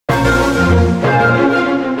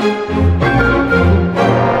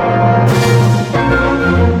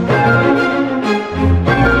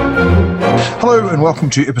welcome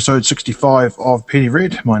to episode 65 of Penny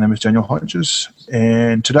Red. My name is Daniel Hodges,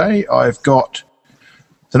 and today I've got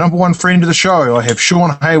the number one friend of the show. I have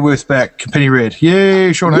Sean Hayworth back, Penny Red.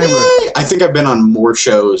 Yay, Sean Hayworth. I think I've been on more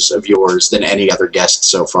shows of yours than any other guest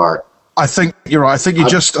so far. I think you're right. I think you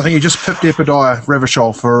just pipped Epadiah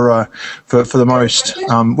Ravachol for the most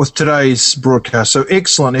with today's broadcast. So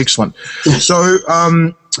excellent.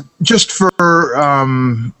 So just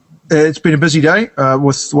for it's been a busy day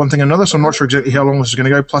with one thing and another, so I'm not sure exactly how long this is going to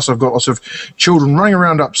go. Plus, I've got lots of children running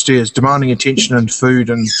around upstairs demanding attention and food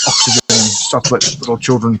and oxygen and stuff that little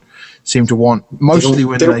children seem to want, mostly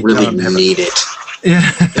when they really can't have need it.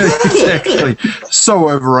 Yeah, exactly. So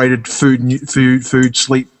overrated. Food,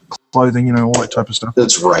 sleep, clothing, all that type of stuff.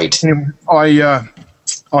 That's right. Anyway,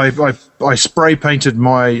 I spray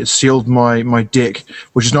painted sealed my deck,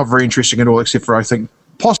 which is not very interesting at all, except for I think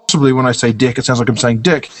possibly when I say deck, it sounds like I'm saying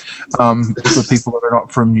dick. For people that are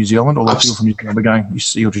not from New Zealand, or people from New Zealand are going, you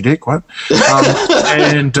sealed your deck, what?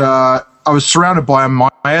 And I was surrounded by a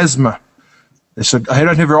miasma. So I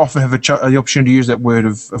don't ever often have the opportunity to use that word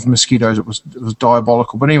of mosquitoes. It was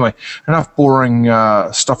diabolical. But anyway, enough boring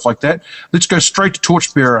stuff like that. Let's go straight to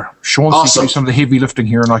Torchbearer. Sean, so you can do some of the heavy lifting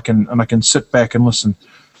here, and I can sit back and listen.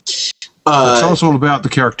 Tell us all about the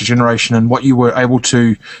character generation and what you were able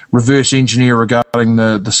to reverse engineer regarding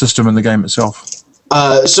the system and the game itself.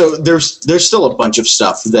 So there's still a bunch of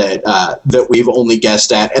stuff that we've only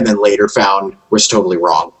guessed at and then later found was totally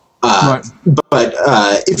wrong. Right. But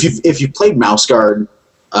if you've played Mouse Guard,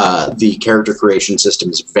 the character creation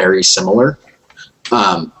system is very similar,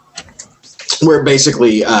 where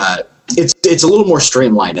basically it's a little more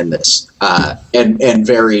streamlined in this, and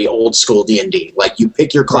very old school D&D. Like you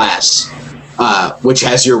pick your class, which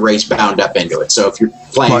has your race bound up into it. So if you're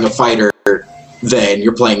playing a fighter, then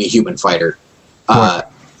you're playing a human fighter, and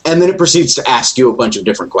then it proceeds to ask you a bunch of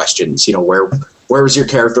different questions. Where was your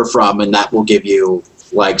character from, and that will give you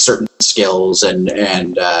like certain skills and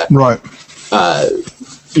ask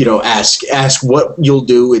what you'll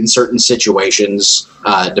do in certain situations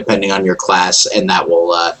depending on your class, and that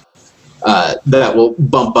will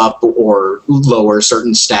bump up or lower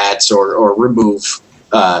certain stats or remove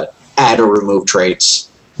add or remove traits.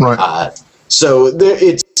 Right. So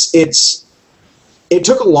it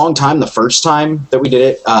took a long time the first time that we did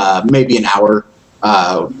it, maybe an hour.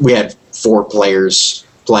 We had 4 players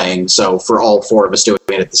playing, so for all 4 of us doing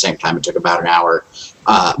it at the same time, it took about an hour.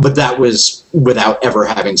 But that was without ever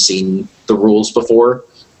having seen the rules before.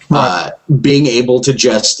 Right. Being able to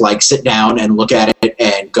just like sit down and look at it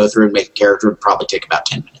and go through and make a character would probably take about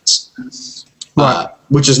 10 minutes. Right.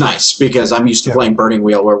 Which is nice because I'm used to playing Burning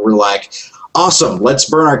Wheel where we're like, awesome, let's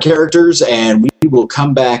burn our characters and we will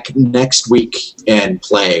come back next week and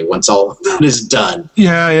play once all of that is done.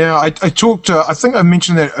 Yeah. I talked, I think I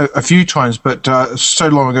mentioned that a few times, but so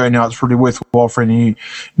long ago now it's probably worthwhile for any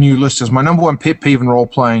new listeners. My number one pet peeve in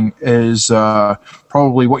role-playing is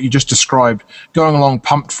probably what you just described, going along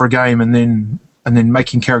pumped for a game and then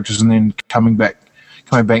making characters and then coming back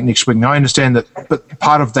next week. Now I understand that, but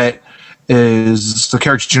part of that is the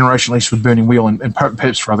character generation, at least with Burning Wheel and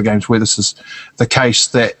perhaps for other games where this is the case,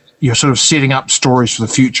 that you're sort of setting up stories for the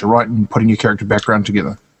future, right, and putting your character background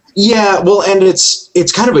together. Yeah, well, and it's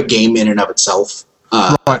kind of a game in and of itself.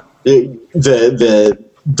 Right. The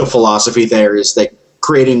philosophy there is that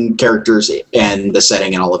creating characters and the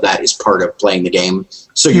setting and all of that is part of playing the game.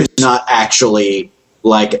 So you're not actually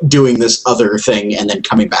like doing this other thing and then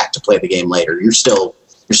coming back to play the game later. You're still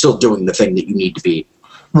doing the thing that you need to be.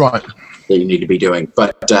 Right. That you need to be doing,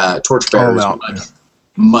 but Torchbearer is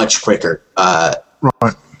much quicker. Right.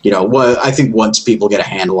 I think once people get a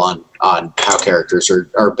handle on how characters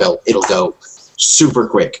are built, it'll go super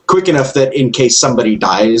quick enough that in case somebody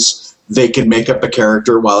dies, they can make up a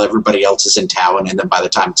character while everybody else is in town, and then by the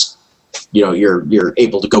time you're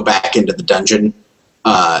able to go back into the dungeon,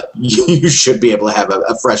 you should be able to have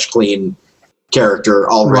a fresh, clean character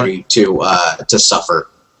all ready to suffer.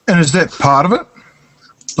 And is that part of it?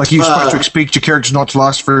 Like you're supposed to expect your characters not to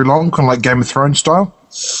last very long, kind of like Game of Thrones style?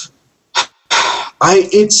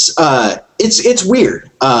 It's weird.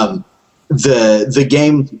 The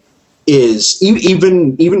game is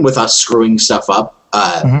even with us screwing stuff up,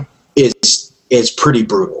 is pretty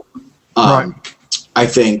brutal. Right. I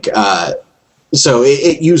think so.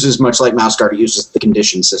 It uses, much like Mouse Guard, it uses the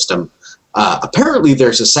condition system. Apparently,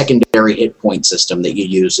 there's a secondary hit point system that you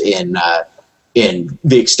use in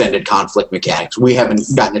the extended conflict mechanics. We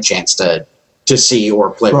haven't gotten a chance to see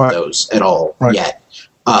or play with those at all yet.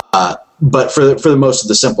 But for the most of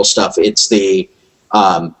the simple stuff, it's the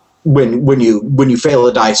when you fail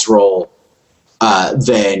a dice roll,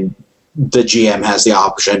 then the GM has the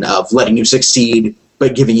option of letting you succeed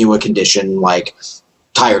but giving you a condition like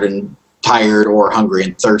tired or hungry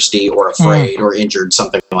and thirsty or afraid or injured,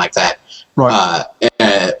 something like that. Right.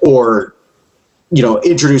 Or,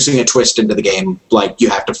 introducing a twist into the game, like you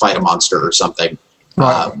have to fight a monster or something,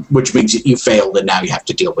 Right. Which means you failed and now you have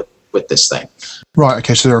to deal with this thing. Right.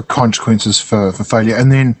 Okay. So there are consequences for failure.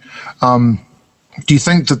 And then, do you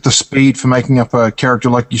think that the speed for making up a character,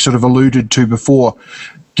 like you sort of alluded to before,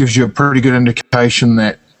 gives you a pretty good indication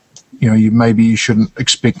that, you shouldn't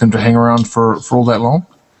expect them to hang around for all that long?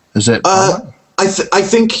 Is that I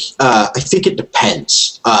think it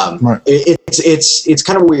depends. Right. It's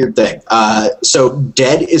kind of a weird thing. So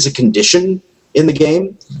dead is a condition in the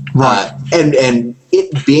game, right? And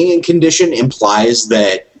it being in condition implies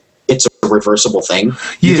that it's a reversible thing.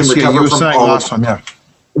 You can recover you were from saying all last time, yeah.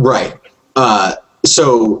 Right.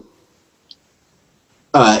 So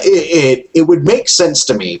it would make sense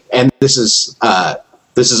to me, and this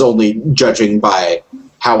is only judging by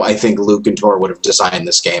how I think Luke and Tor would have designed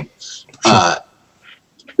this game.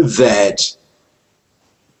 That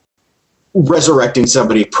resurrecting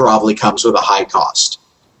somebody probably comes with a high cost.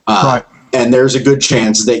 Right. And there's a good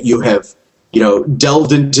chance that you have,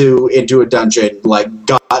 delved into a dungeon, like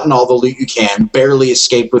gotten all the loot you can, barely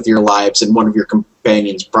escaped with your lives, and one of your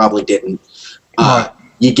companions probably didn't. Right.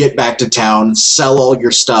 You get back to town, sell all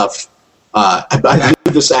your stuff. I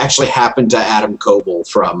believe this actually happened to Adam Coble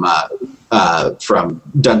from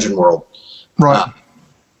Dungeon World. Right.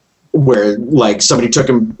 Where like somebody took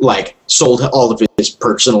him, like sold all of his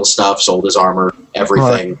personal stuff, sold his armor,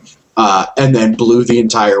 everything, and then blew the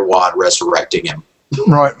entire wad, resurrecting him.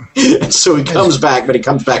 Right. And so he comes back, but he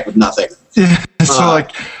comes back with nothing. Yeah. So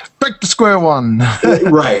like back to square one.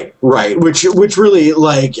 Right. Which really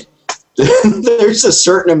like there's a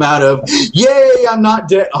certain amount of yay, I'm not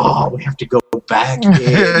dead. Oh, we have to go back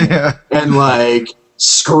in and like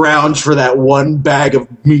scrounge for that one bag of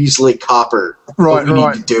measly copper. Right, we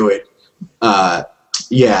need to do it.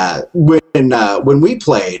 When we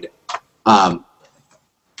played,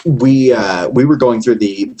 we were going through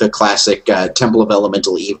the classic Temple of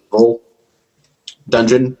Elemental Evil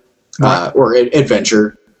dungeon or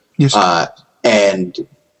adventure. Yes. And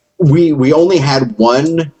we only had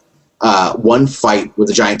one fight with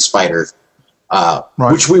a giant spider,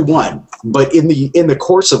 which we won. But in the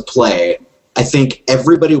course of play, I think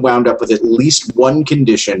everybody wound up with at least one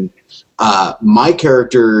condition. My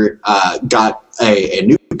character got a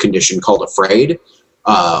new condition called Afraid,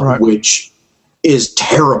 which is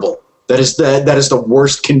terrible. That is the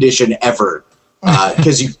worst condition ever,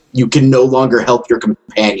 because you can no longer help your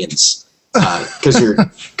companions because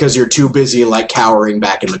you're too busy like cowering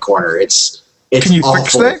back in the corner. It's Can you awful.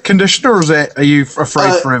 fix that condition, or are you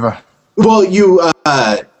afraid forever? Well,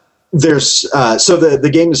 there's so the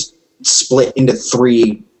game is split into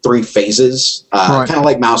three phases, kind of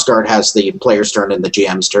like Mouse Guard has the player's turn and the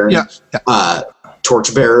GM's turn.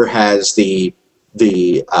 Torchbearer has the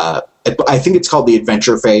I think it's called the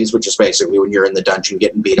adventure phase, which is basically when you're in the dungeon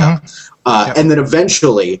getting beat up, and then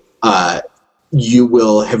eventually you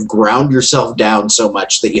will have ground yourself down so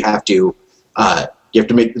much that you have to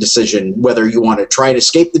make the decision whether you want to try and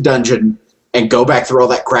escape the dungeon and go back through all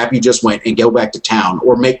that crap you just went and go back to town,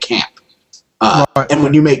 or make camp. And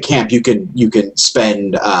when you make camp, you can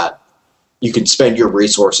spend your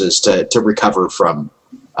resources to recover from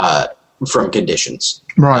conditions.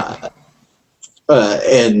 Right.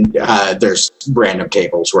 And there's random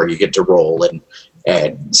tables where you get to roll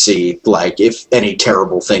and see like if any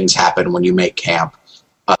terrible things happen when you make camp.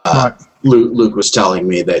 Luke was telling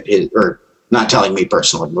me that or not telling me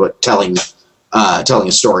personally, but telling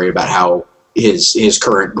a story about how his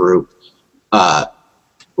current group.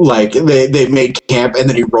 Like they made camp, and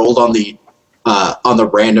then he rolled on the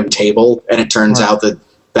random table, and it turns out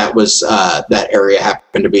that was that area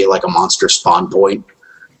happened to be like a monster spawn point.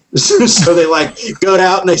 So they like go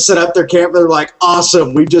out and they set up their camp. They're like,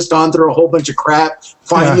 awesome, we've just gone through a whole bunch of crap.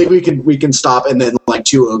 Finally, we can stop. And then like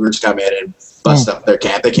two ogres come in and bust up their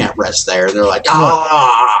camp. They can't rest there. And they're like,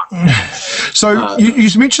 So you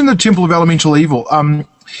mentioned the Temple of Elemental Evil.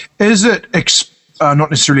 Is it not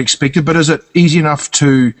necessarily expected, but is it easy enough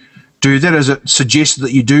to do that? Is it suggested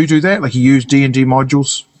that you do that, like you use D&D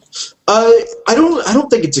modules? I don't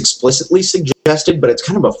think it's explicitly suggested, but it's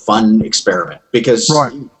kind of a fun experiment because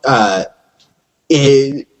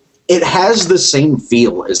it has the same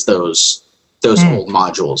feel as those old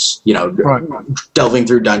modules. Delving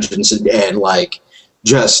through dungeons and like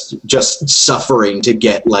just suffering to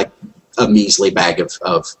get like a measly bag of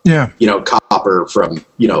copper from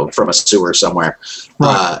a sewer somewhere.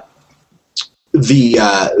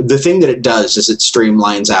 The thing that it does is it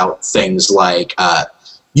streamlines out things like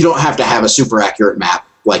you don't have to have a super accurate map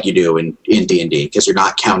like you do in D&D, because you're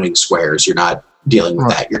not counting squares. You're not dealing with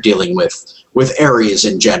that. You're dealing with areas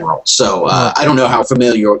in general. So I don't know how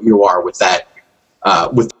familiar you are with that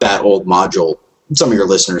old module. Some of your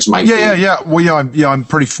listeners might be. Yeah. Well, I'm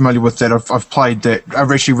pretty familiar with that. I've played that.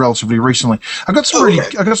 I've actually relatively recently. I got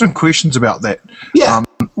some questions about that. Yeah.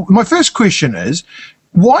 My first question is,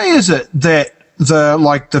 why is it that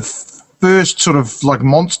the first sort of like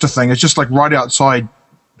monster thing is just like right outside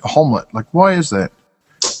Homelet? Like, why is that?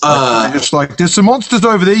 It's like there's some monsters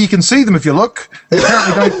over there. You can see them if you look. They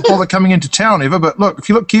apparently don't bother coming into town ever. But look, if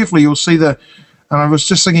you look carefully, you'll see the. And I was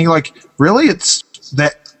just thinking, like, really, it's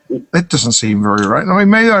that. That doesn't seem very right. I mean,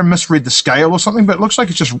 maybe I misread the scale or something, but it looks like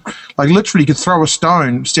it's just like literally you could throw a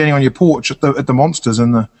stone standing on your porch at the monsters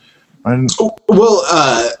in the.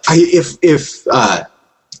 If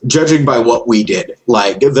judging by what we did,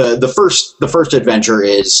 like the first adventure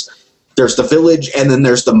is there's the village and then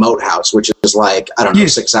there's the moat house, which is like, I don't know,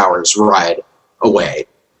 6 hours ride away.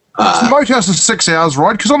 The moat house is 6 hours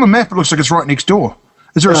ride, because on the map it looks like it's right next door.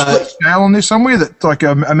 Is there a split scale on there somewhere that like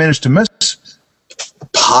I managed to miss?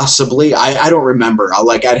 Possibly. I don't remember.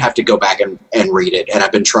 I'd have to go back and read it, and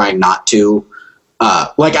I've been trying not to.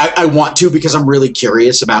 I want to, because I'm really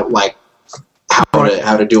curious about like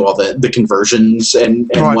how to do all the conversions and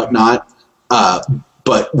whatnot.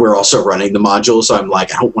 But we're also running the module, so I'm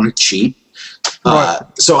like, I don't want to cheat.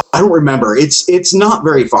 So I don't remember. It's not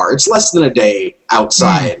very far. It's less than a day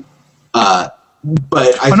outside.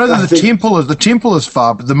 But I know that the temple is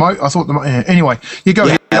far, but I thought anyway. You go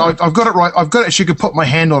ahead. I've got it right. I've got it. Actually, could put my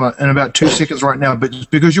hand on it in about 2 seconds right now, but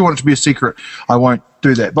because you want it to be a secret, I won't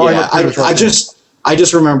do that. But I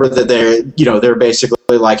just remember that they're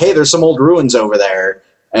basically like, hey, there's some old ruins over there,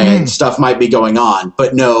 and stuff might be going on,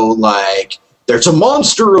 but no, like, there's a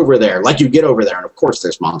monster over there. Like, you get over there, and of course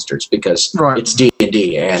there's monsters, because it's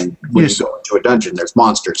D&D, and when you go into a dungeon, there's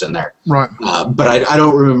monsters in there. Right. But I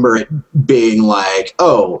don't remember it being like,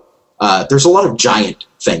 there's a lot of giant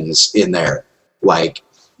things in there. Like,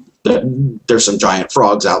 there's some giant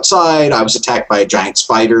frogs outside. I was attacked by a giant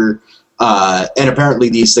spider, and apparently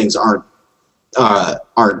these things aren't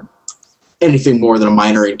anything more than a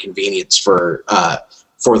minor inconvenience for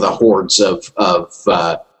the hordes of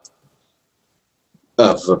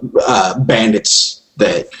bandits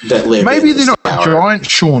that live. Maybe they're not giant,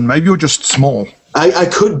 Sean. Maybe you're just small. I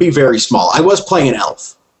could be very small. I was playing an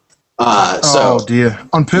elf. Oh dear!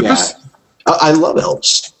 On purpose? Yeah. I love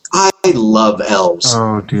elves. I love elves.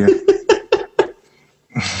 Oh dear!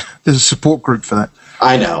 There's a support group for that.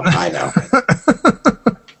 I know.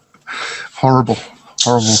 Horrible.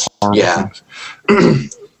 Yeah.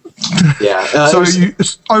 Things. Yeah. So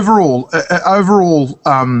overall,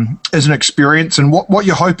 as an experience, and what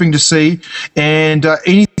you're hoping to see, and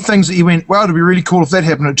any things that you went, wow, it'd be really cool if that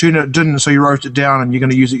happened. It turned out it didn't, so you wrote it down, and you're going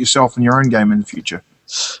to use it yourself in your own game in the future.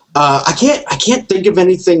 I can't think of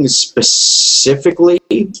anything specifically.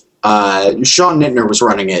 Sean Nittner was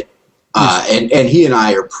running it, and he and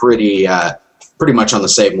I are pretty much on the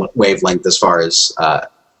same wavelength as far as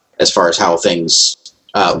how things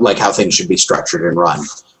how things should be structured and run.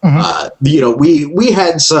 We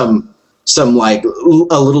had some like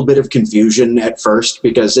a little bit of confusion at first,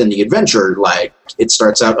 because in the adventure, like, it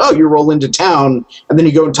starts out, you roll into town, and then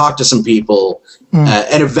you go and talk to some people,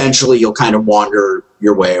 and eventually you'll kind of wander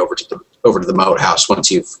your way over to the moat house once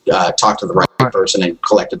you've talked to the right person and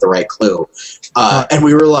collected the right clue. And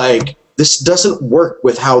we were like, this doesn't work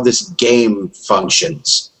with how this game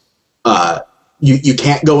functions. You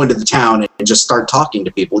can't go into the town and just start talking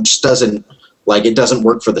to people. It just doesn't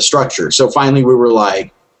work for the structure. So finally we were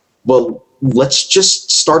like, well, let's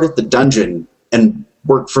just start at the dungeon and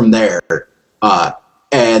work from there.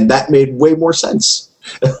 And that made way more sense.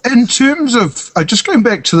 In terms of just going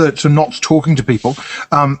back to not talking to people,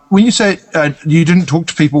 when you say you didn't talk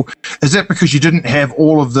to people, is that because you didn't have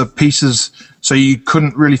all of the pieces, so you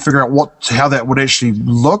couldn't really figure out how that would actually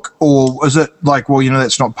look, or is it like, well,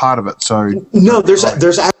 that's not part of it? So no, there's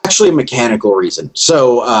actually a mechanical reason.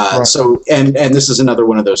 So and this is another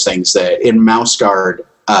one of those things that in Mouse Guard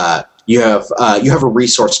you have a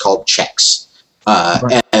resource called checks,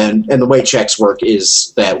 and the way checks work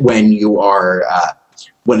is that when you are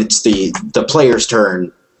when it's the player's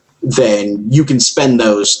turn, then you can spend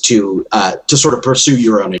those to sort of pursue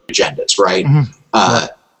your own agendas, right?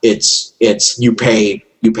 It's you pay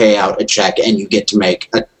out a check and you get to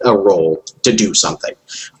make a roll to do something,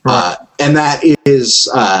 and that is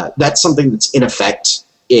that's something that's in effect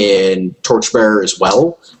in Torchbearer as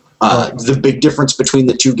well. The big difference between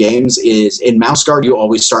the two games is in Mouse Guard you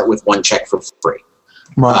always start with one check for free.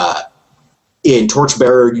 In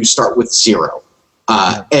Torchbearer you start with 0.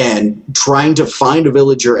 And trying to find a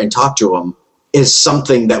villager and talk to him is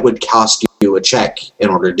something that would cost you a check in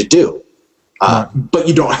order to do. But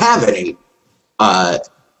you don't have any.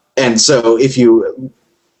 And so if you,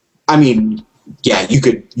 I mean, yeah, you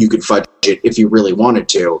could fudge it if you really wanted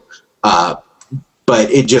to. But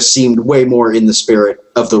it just seemed way more in the spirit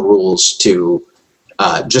of the rules to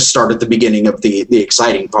just start at the beginning of the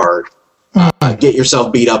exciting part, get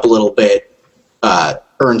yourself beat up a little bit,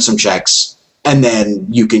 earn some checks, and then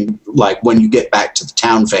you can, like, when you get back to the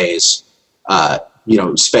town phase,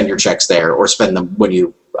 spend your checks there or spend them when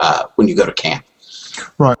you go to camp.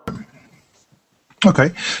 Right.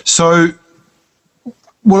 Okay. So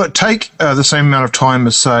will it take the same amount of time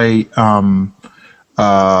as, say,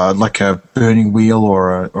 like a burning wheel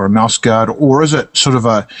or a mouse guard, or is it sort of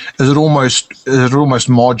is it almost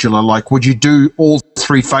modular? Like, would you do all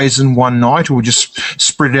 3 phases in one night, or would you just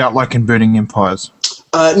spread it out like in Burning Empires?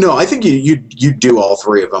 No, I think you do all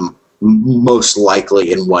 3 of them most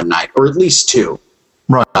likely in one night, or at least 2.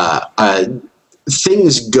 Right.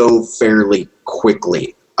 Things go fairly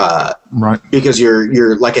quickly. Right. Because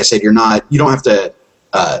you're like I said, you don't have to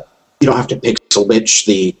pixel bitch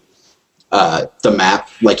the map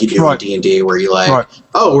like you do in D&D, where you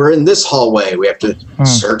oh, we're in this hallway, we have to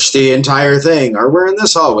search the entire thing, or we're in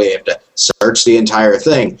this hallway, we have to search the entire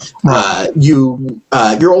thing.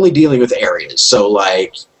 You're only dealing with areas. So,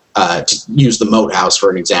 like, to use the moat house for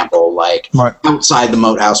an example, like outside the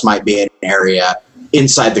moat house might be an area,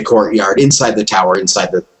 inside the courtyard, inside the tower, inside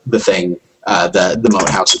the thing, the moat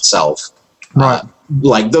house itself.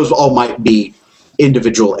 Like, those all might be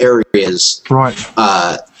individual areas.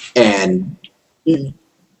 And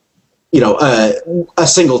a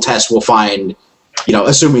single test will find,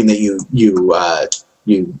 assuming that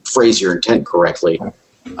you phrase your intent correctly.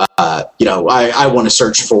 I want to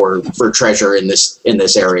search for treasure in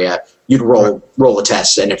this area. You'd roll a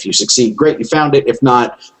test, and if you succeed, great, you found it. If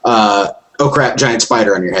not, oh crap, giant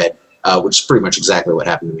spider on your head, which is pretty much exactly what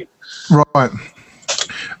happened to me. Right.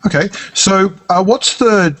 Okay. So,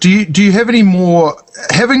 do you have any more,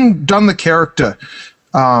 having done the character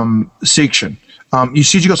section, you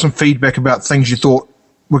said you got some feedback about things you thought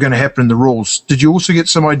were going to happen in the rules. Did you also get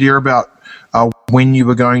some idea about when you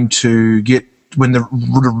were going to get, when the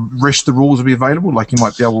rest of the rules will be available? Like, you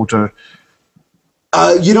might be able to...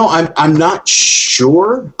 I'm not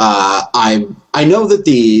sure. I know that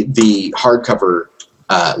the hardcover,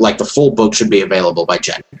 like the full book, should be available by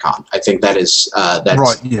Gen Con. I think that's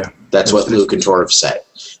what Luke and Tor have said.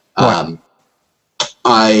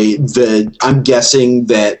 I'm guessing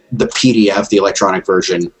that the PDF, the electronic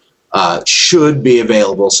version, should be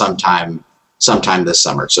available sometime this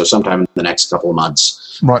summer. So sometime in the next couple of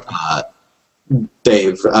months. Right.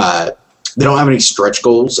 They don't have any stretch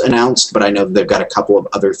goals announced, but I know they've got a couple of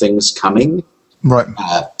other things coming. Right.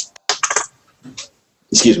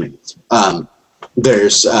 Excuse me.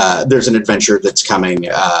 There's an adventure that's coming.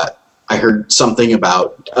 I heard something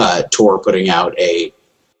about Tor putting out a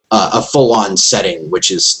full-on setting, which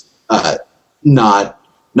is not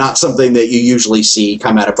something that you usually see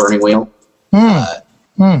come out of Burning Wheel,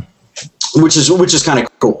 which is kind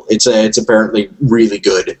of cool. It's apparently really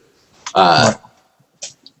good.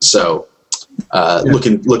 So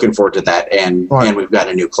looking forward to that, and we've got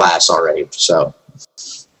a new class already. So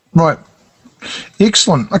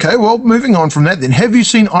excellent. Okay, well, moving on from that, then, have you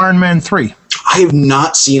seen Iron Man 3? I have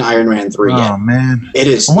not seen Iron Man 3 yet. Oh man, it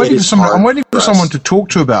is. I'm waiting for someone to talk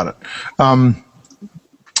to about it.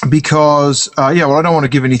 Because I don't want to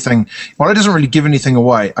give anything. Well, it doesn't really give anything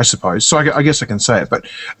away, I suppose. So I guess I can say it. But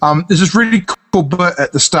there's this really cool bit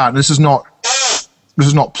at the start, and this is not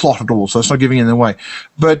plot at all, so it's not giving anything away.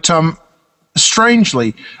 But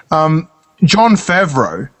strangely, Jon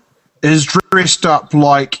Favreau is dressed up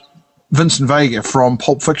like Vincent Vega from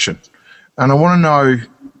Pulp Fiction, and I want to know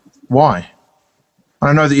why.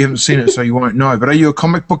 I know that you haven't seen it, so you won't know. But are you a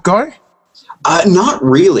comic book guy? Not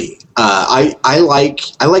really. I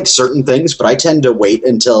like certain things, but I tend to wait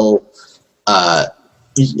until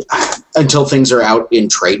things are out in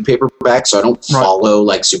trade paperback, so I don't follow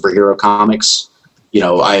like superhero comics.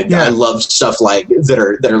 I love stuff like that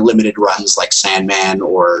are limited runs, like Sandman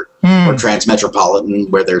or Transmetropolitan,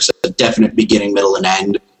 where there's a definite beginning, middle, and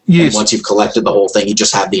end. Yes. And once you've collected the whole thing, you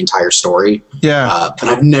just have the entire story. Yeah. But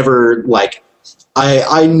I've never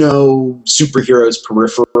I know superheroes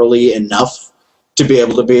peripherally enough to be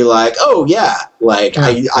able to be like, oh yeah,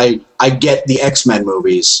 I get the X-Men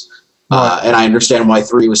movies, and I understand why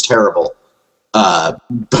 3 was terrible. But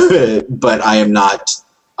I am not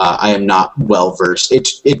well versed.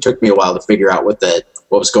 It took me a while to figure out what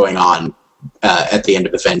was going on at the end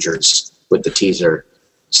of Avengers with the teaser.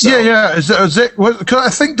 So, Yeah. Is that? Because I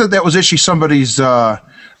think that was actually somebody's. I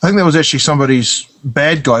think that was actually somebody's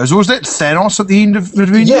bad guy. Was that Thanos at the end of the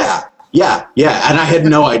Avengers? Yeah. And I had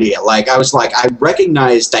no idea. Like, I was like, I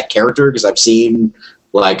recognized that character because I've seen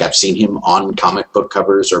him on comic book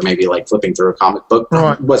covers or maybe like flipping through a comic book.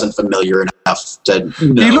 Right. I wasn't familiar enough to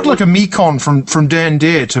know. He looked like a Mekon from Dan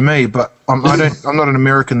Dare to me, but I'm not an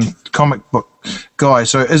American comic book guy.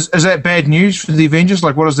 So is that bad news for the Avengers?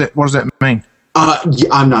 Like, what does that mean? Yeah,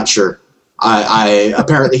 I'm not sure. I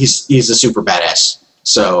apparently he's a super badass.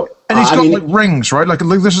 So, and he's got like rings, right? Like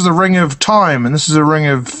this is a ring of time, and this is a ring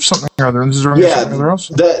of something or other, and this is a ring of something or other else.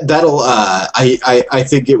 That'll. I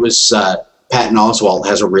think it was Patton Oswalt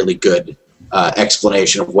has a really good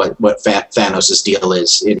explanation of what Thanos' deal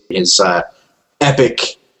is in his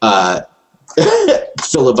epic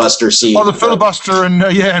filibuster scene. Oh, the filibuster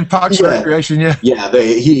and Parks and Recreation. Yeah.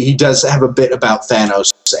 He does have a bit about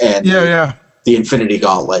Thanos and the Infinity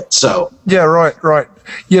Gauntlet. So right.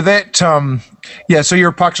 Yeah, that. So you're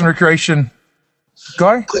a Parks and Recreation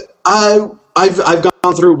guy? I've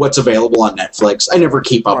gone through what's available on Netflix. I never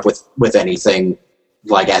keep up with anything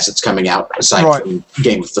like as it's coming out aside from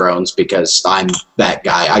Game of Thrones because I'm that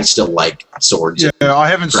guy. I still like swords. Yeah, I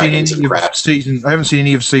haven't seen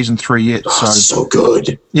any of season 3 yet. So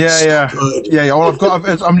good. Yeah.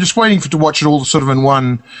 Well, I'm just waiting to watch it all sort of in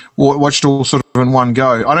one. Watch it all sort of in one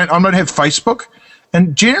go. I don't have Facebook,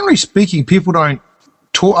 and generally speaking, people don't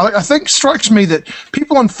talk. I think it strikes me that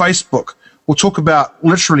people on Facebook will talk about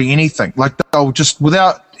literally anything. Like they'll just,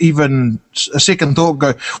 without even a second thought,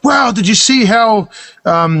 go, "Wow, did you see how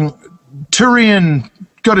Tyrion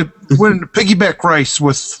got to win a piggyback race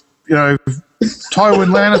with Tywin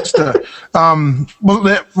Lannister?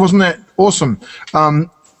 Wasn't that awesome?"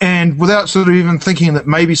 And without sort of even thinking that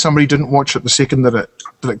maybe somebody didn't watch it the second that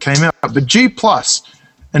it came out. But G Plus,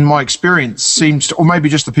 in my experience, seems to, or maybe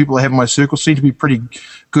just the people I have in my circle, seem to be pretty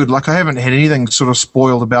good. Like I haven't had anything sort of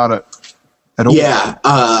spoiled about it at all. Yeah,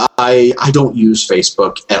 I don't use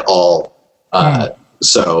Facebook at all.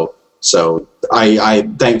 So I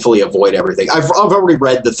thankfully avoid everything. I've already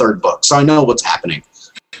read the third book, so I know what's happening.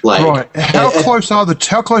 Like, how close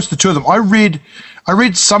the two of them? I read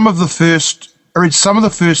some of the first. I read some of the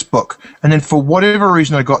first book, and then for whatever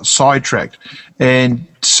reason, I got sidetracked, and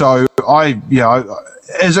so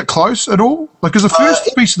is it close at all? Like, because the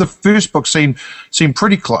first piece of the first book seemed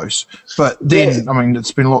pretty close, but then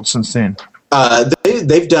it's been a lot since then.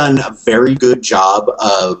 They've done a very good job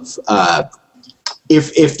of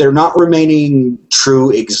if they're not remaining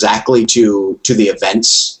true exactly to the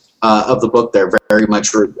events of the book, they're very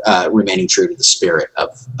much remaining true to the spirit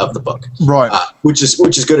of the book, right? Which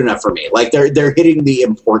is good enough for me. Like they're hitting the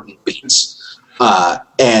important beats,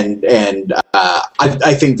 and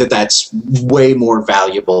I think that way more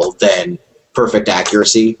valuable than perfect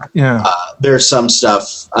accuracy. Yeah, there's some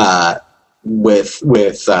stuff with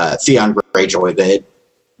Theon Greyjoy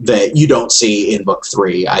that you don't see in book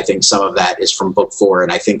 3. I think some of that is from book 4,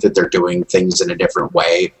 and I think that they're doing things in a different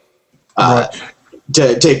way. Right.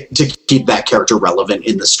 To keep that character relevant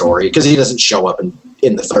in the story, because he doesn't show up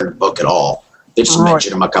in the third book at all. They just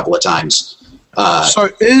mention him a couple of times. So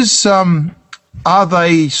are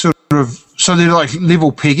they sort of, so they're like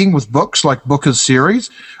level pegging with books, like Booker's series,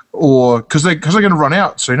 or because they're going to run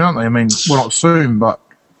out soon, aren't they? I mean, well, not soon, but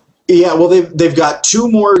yeah. Well, they've got two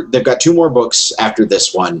more books after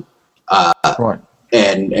this one, right?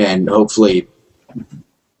 And hopefully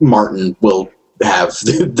Martin will have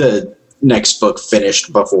the next book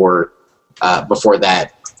finished before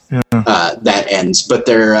that that ends. But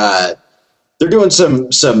they're doing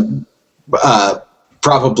some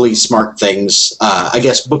probably smart things. I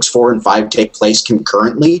guess books 4 and 5 take place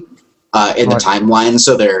concurrently in the timeline,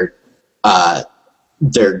 so they're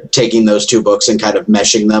taking those two books and kind of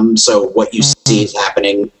meshing them. So what you see is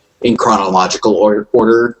happening in chronological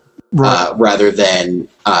order, rather than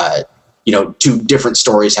two different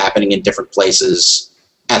stories happening in different places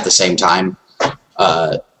at the same time.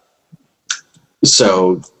 Hopefully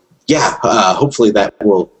that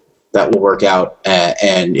will work out,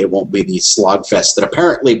 and it won't be the slogfest that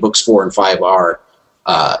apparently books 4 and 5 are.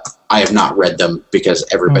 I have not read them because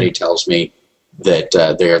everybody tells me that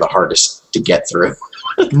they are the hardest to get through.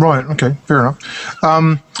 Right. Okay. Fair enough.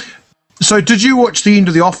 So did you watch the end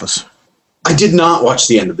of The Office? I did not watch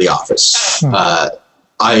the end of The Office. So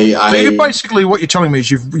basically what you're telling me is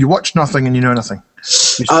you watch nothing and you know nothing.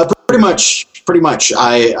 Pretty much.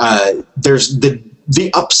 There's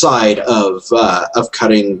the upside of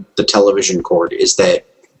cutting the television cord is that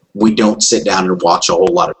we don't sit down and watch a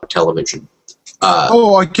whole lot of television.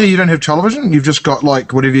 Okay. You don't have television? You've just got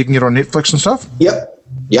like whatever you can get on Netflix and stuff? Yep.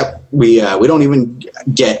 Yep, we don't even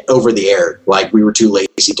get over the air. Like, we were too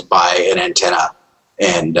lazy to buy an antenna,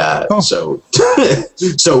 and so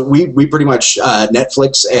we pretty much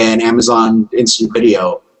Netflix and Amazon Instant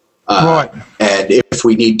Video. Right. And if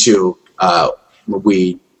we need to,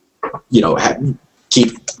 we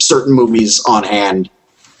keep certain movies on hand,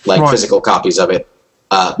 like physical copies of it.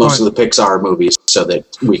 Most of the Pixar movies, so that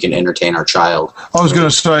we can entertain our child. I was going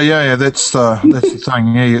to say, that's the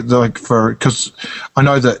thing. Yeah, because I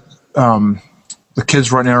know that the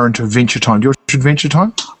kids right now are into Adventure Time. Do you watch Adventure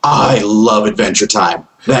Time? I love Adventure Time.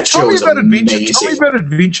 That show is amazing. Tell me about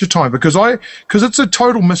Adventure Time, because it's a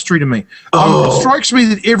total mystery to me. It strikes me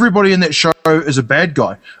that everybody in that show is a bad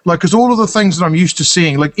guy. Like, because all of the things that I'm used to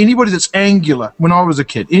seeing, like anybody that's angular when I was a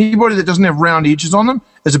kid, anybody that doesn't have round edges on them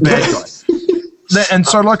is a bad guy. And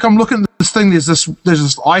so, like, I'm looking at this thing. There's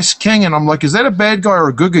this Ice King, and I'm like, is that a bad guy or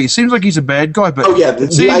a good guy? He seems like he's a bad guy, but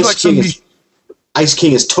the Ice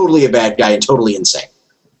King is totally a bad guy and totally insane.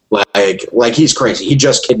 Like he's crazy. He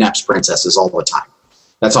just kidnaps princesses all the time.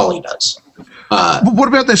 That's all he does. But what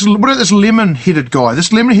about this lemon-headed guy?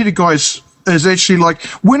 This lemon-headed guy is actually like,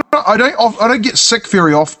 when I don't get sick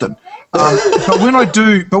very often, but when I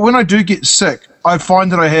do get sick, I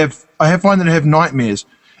find that I have nightmares.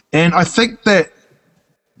 And I think that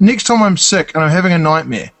next time I'm sick and I'm having a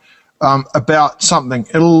nightmare about something,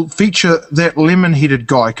 it'll feature that lemon-headed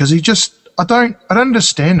guy, because I don't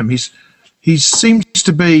understand him. He seems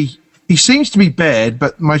to be bad,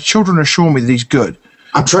 but my children assure me that he's good.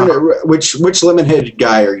 I'm trying to which lemon-headed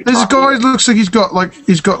guy are you? There's a guy who looks like he's got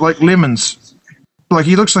lemons. Like,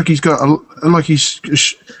 he looks like he's got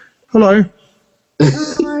hello.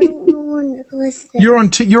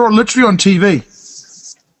 You're literally on TV.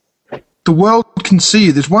 The world can see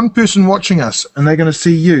you. There's one person watching us, and they're going to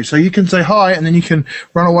see you. So you can say hi, and then you can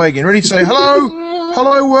run away again. Ready to say hello?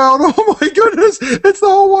 Hello, world. Oh, my goodness. It's the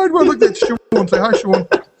whole wide world. Look, that's Sean. Say hi, Sean.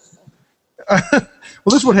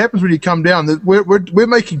 Well, this is what happens when you come down. We're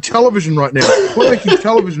making television right now. We're making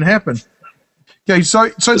television happen. Okay, so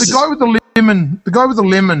the guy with the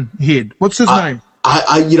lemon head, what's his name?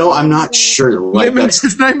 I'm not sure. Lemon,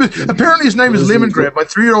 his name is Lemon Grab. My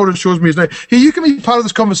 3-year-old assures me his name. Here, you can be part of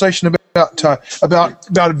this conversation about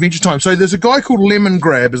Adventure Time. So there's a guy called Lemon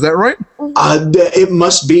Grab. Is that right? It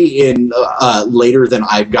must be in later than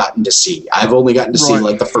I've gotten to see. I've only gotten to see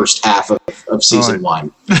like the first half of season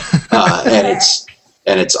 1,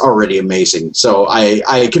 and it's already amazing. So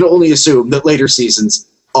I can only assume that later seasons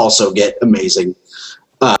also get amazing.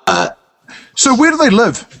 So where do they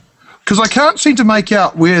live? Because I can't seem to make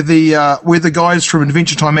out where the guys from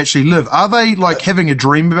Adventure Time actually live. Are they like having a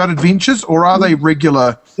dream about adventures, or are they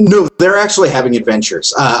regular? No, they're actually having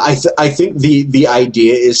adventures. I think the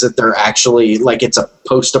idea is that they're actually, like, it's a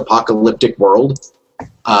post-apocalyptic world,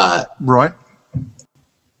 right?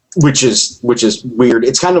 Which is weird.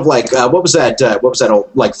 It's kind of like what was that old,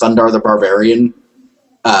 like, Thundar the Barbarian,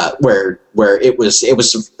 where it was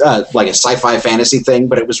like a sci-fi fantasy thing,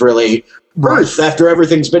 but it was really Earth after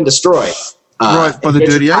everything's been destroyed. By the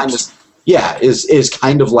Dirty Apes? Is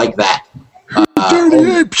kind of like that.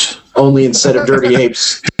 Dirty Apes! Only instead of Dirty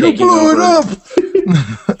Apes taking over, it up!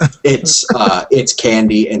 it's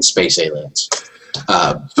candy and space aliens.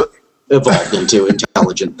 Evolved into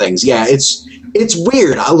intelligent things. Yeah, it's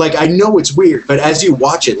weird. I know it's weird, but as you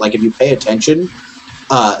watch it, like, if you pay attention,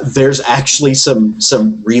 there's actually some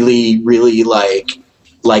really, really like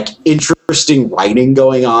interesting writing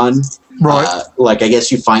going on. Right. I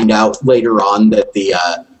guess you find out later on that the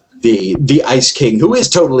Ice King, who is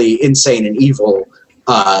totally insane and evil,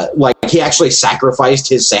 he actually sacrificed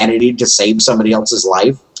his sanity to save somebody else's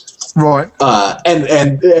life. Right.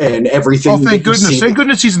 And everything. Oh, thank goodness! Thank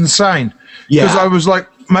goodness he's insane. Yeah. Because I was like,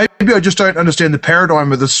 maybe I just don't understand the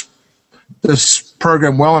paradigm of this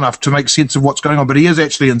program well enough to make sense of what's going on. But he is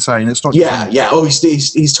actually insane. It's not. Yeah. Yeah. Oh,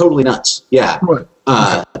 he's totally nuts. Yeah. Right.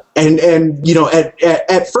 And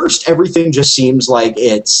at first everything just seems like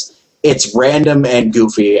it's random and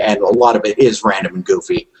goofy, and a lot of it is random and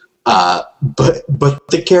goofy. But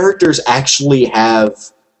the characters actually have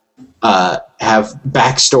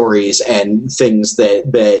backstories and things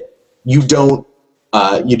that you don't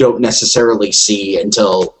necessarily see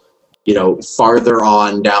until farther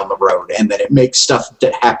on down the road, and then it makes stuff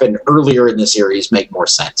that happened earlier in the series make more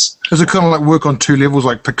sense. Does it kind of like work on two levels,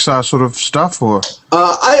 like Pixar sort of stuff, or?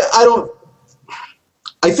 I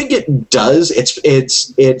think it does.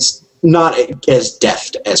 It's not as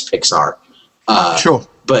deft as Pixar. Sure.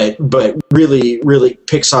 But really, really,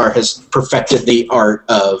 Pixar has perfected the art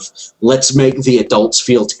of let's make the adults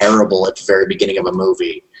feel terrible at the very beginning of a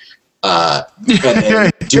movie. And then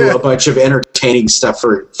do a bunch of entertaining stuff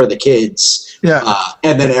for the kids Yeah.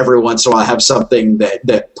 And then every once in a while I have something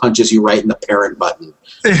that punches you right in the parent button.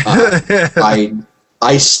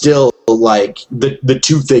 I still like the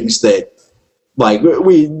two things that, like,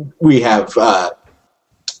 we have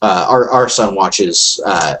our son watches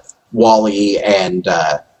WALL-E and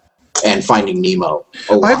Finding Nemo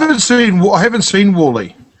a lot. I haven't seen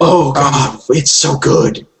WALL-E. Oh God, it's so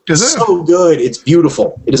good. Is it? So good. It's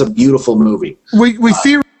beautiful. It is a beautiful movie. We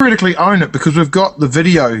theoretically own it because we've got the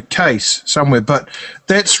video case somewhere, but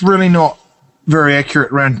that's really not very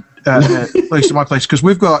accurate around at least at my place, because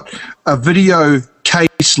we've got a video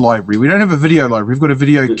case library. We don't have a video library. We've got a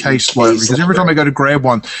video case library, because every time I go to grab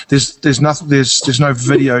one, there's no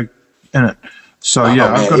video in it. So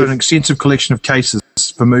I've got an extensive collection of cases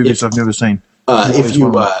for movies I've never seen.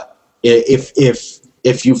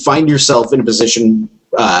 If you find yourself in a position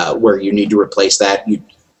where you need to replace that, you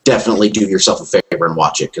definitely do yourself a favor and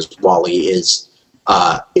watch it, because WALL-E is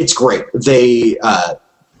it's great. They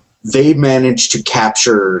managed to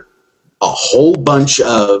capture a whole bunch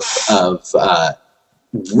of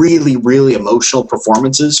really, really emotional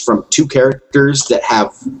performances from two characters that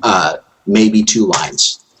have maybe two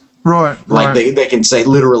lines. Right. Like they can say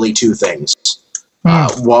literally two things.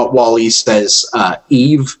 WALL-E says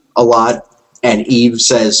Eve a lot, and Eve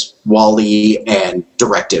says WALL-E and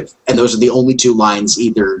directive, and those are the only two lines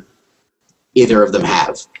either of them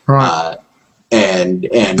have. Right.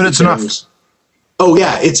 But it's enough. Oh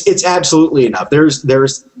yeah, it's absolutely enough. There's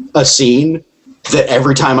a scene that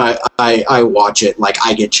every time I watch it, like,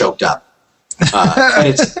 I get choked up. And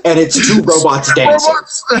it's two robots dancing.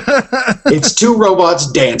 It's two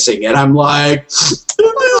robots dancing, and I'm like, that's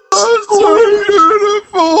so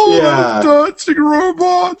beautiful. Yeah. Dancing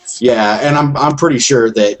robots. Yeah, and I'm pretty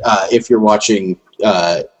sure that if you're watching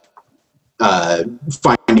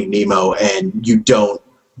Finding Nemo and you don't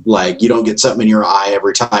get something in your eye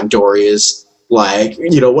every time Dory is like,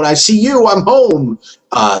 when I see you, I'm home,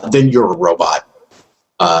 then you're a robot.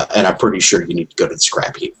 And I'm pretty sure you need to go to the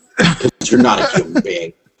scrap heap, because you're not a human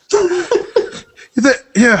being.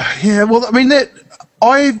 Yeah. Well, I mean,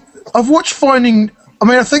 I've watched Finding. I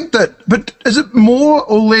mean, I think that, but is it more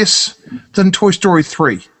or less than Toy Story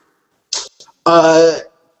 3?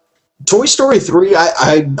 Toy Story 3,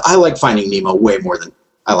 I like Finding Nemo way more than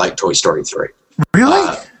I like Toy Story 3.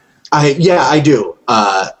 Really? I do.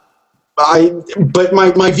 But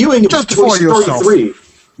my viewing of Toy Story 3.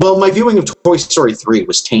 Well, my viewing of Toy Story 3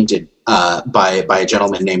 was tainted by a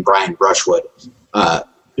gentleman named Brian Brushwood,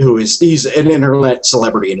 he's an internet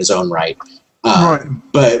celebrity in his own right. Right.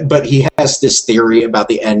 But he has this theory about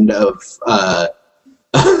the end of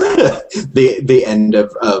the end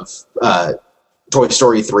of Toy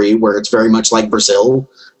Story 3, where it's very much like Brazil.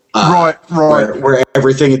 Right. Where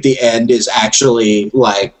everything at the end is actually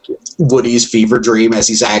like Woody's fever dream, as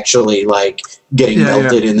he's actually like getting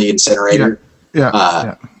melted in the incinerator.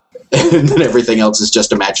 Yeah. And then everything else is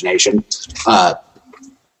just imagination.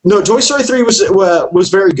 No, Toy Story 3 was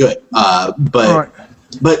very good.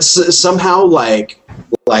 But somehow like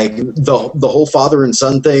the whole father and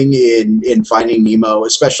son thing in Finding Nemo,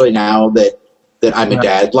 especially now that I'm a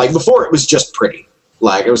dad. Like, before it was just pretty.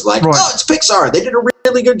 Like, it was like, oh, it's Pixar. They did a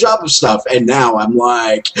really good job of stuff. And now I'm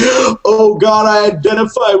like, oh God, I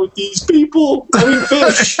identify with these people. I mean,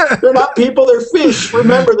 fish. They're not people, they're fish.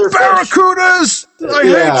 Remember, they're Barracudas! I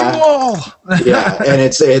hate you all. Yeah, and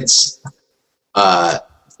it's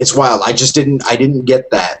wild. I didn't get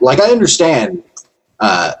that. Like, I understand,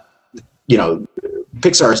 Pixar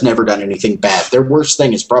has never done anything bad. Their worst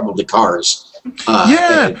thing is probably Cars.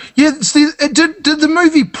 Did the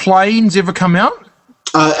movie Planes ever come out?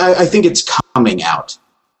 I think it's coming out.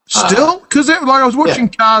 Still? Because I was watching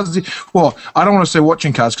Cars. Well, I don't want to say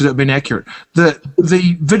watching Cars because it would be inaccurate.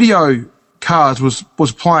 The video Cars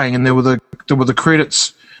was playing, and there were the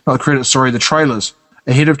credits, not the credits, sorry, the trailers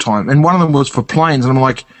ahead of time. And one of them was for Planes, and I'm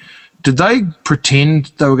like, did they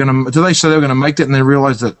pretend they were going to? Did they say they were going to make that, and then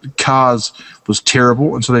realize that Cars was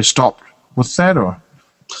terrible, and so they stopped with that? Or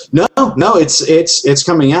no, it's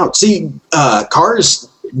coming out. See, Cars.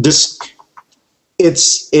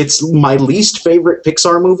 It's my least favorite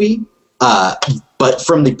Pixar movie, but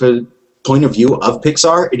from the point of view of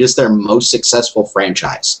Pixar, it is their most successful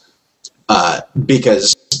franchise,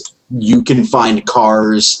 because you can find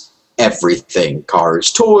Cars everything: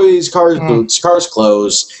 Cars toys, Cars boots, Cars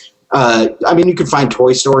clothes. I mean, you can find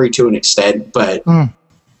Toy Story to an extent, but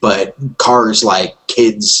Cars, like,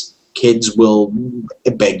 kids will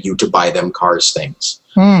beg you to buy them Cars things,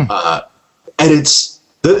 and it's.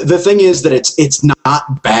 The thing is that it's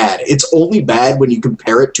not bad. It's only bad when you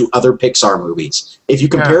compare it to other Pixar movies. If you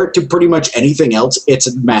compare it to pretty much anything else, it's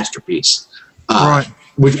a masterpiece. Right.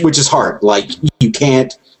 which is hard. Like you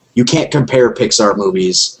can't compare Pixar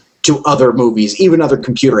movies to other movies, even other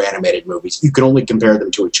computer animated movies. You can only compare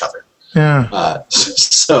them to each other. Yeah.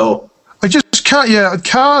 So I just can't. Yeah,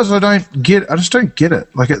 Cars. I just don't get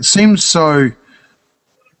it. Like it seems so.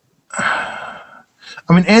 I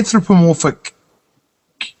mean, anthropomorphic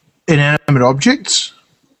inanimate objects,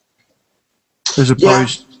 as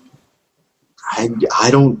opposed. Yeah.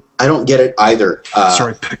 I don't get it either.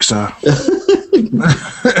 Sorry, Pixar.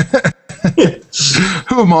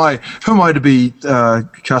 Who am I to be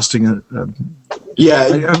casting it?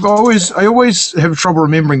 Yeah, I always have trouble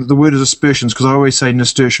remembering that the word is aspersions because I always say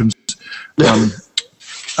nasturtiums,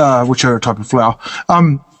 which are a type of flower.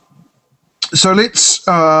 So let's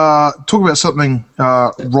talk about something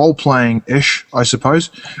role-playing-ish, I suppose.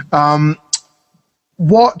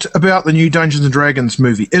 What about the new Dungeons and Dragons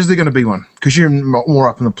movie? Is there going to be one? Because you're more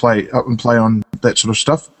up and play on that sort of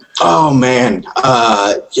stuff. Oh man,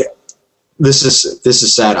 yeah. This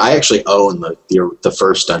is sad. I actually own the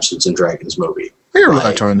first Dungeons and Dragons movie. You're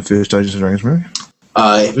right. I own the first Dungeons and Dragons movie.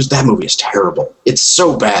 That movie is terrible. It's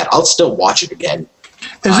so bad. I'll still watch it again.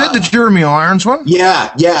 Is that the Jeremy Irons one?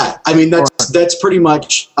 Yeah. I mean that's pretty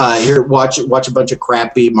much here. Watch a bunch of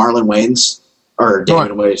crappy Marlon Wayans or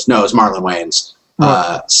David Wayans. No, it's Marlon Wayans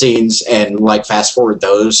scenes and like fast forward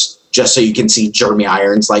those just so you can see Jeremy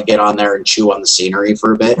Irons like get on there and chew on the scenery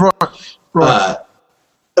for a bit. Right.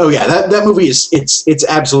 Oh yeah, that movie it's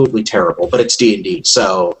absolutely terrible, but it's D&D,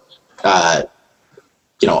 so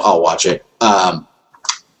I'll watch it. I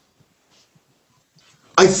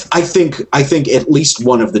think at least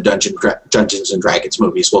one of the Dungeons and Dragons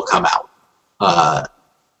movies will come out.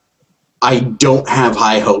 I don't have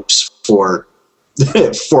high hopes for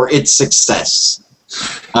its success.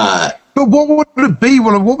 But what would it be?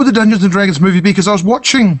 Well, what would the Dungeons and Dragons movie be? Because I was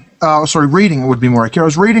reading, it would be more accurate. I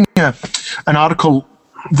was reading an article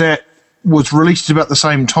that was released about the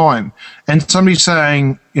same time, and somebody's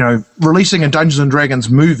saying, releasing a Dungeons and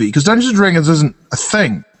Dragons movie, because Dungeons and Dragons isn't a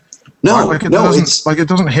thing. No, right? It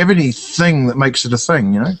doesn't have anything that makes it a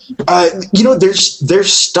thing,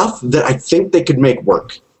 there's stuff that I think they could make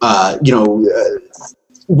work.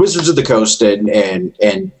 Wizards of the Coast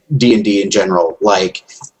and D&D in general, like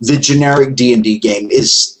the generic D&D game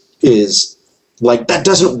is like that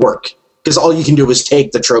doesn't work because all you can do is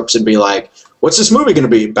take the tropes and be like, what's this movie going to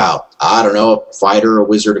be about? I don't know, a fighter, a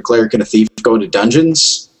wizard, a cleric, and a thief go to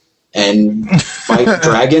dungeons and fight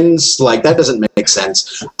dragons. Like that doesn't make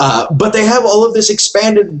sense. But they have all of this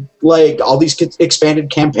expanded, like all these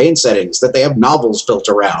expanded campaign settings that they have novels built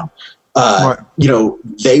around.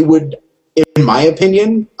 They would. In my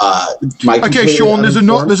opinion, okay, Sean. There's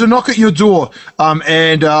a knock at your door,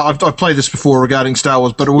 and I've played this before regarding Star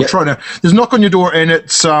Wars, but we'll try to. There's a knock on your door, and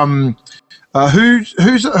it's who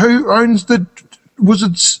owns the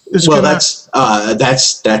Wizards?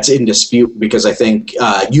 That's in dispute because I think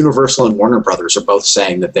Universal and Warner Brothers are both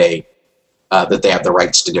saying that they have the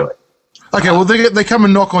rights to do it. Okay, well they come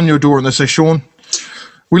and knock on your door and they say, Sean,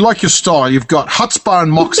 we like your style. You've got chutzpah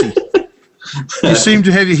and moxie. You seem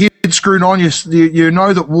to have your head screwed on. You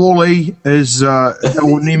know that Wall-E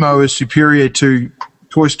or Nemo is superior to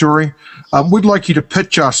Toy Story. We'd like you to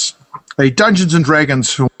pitch us a Dungeons and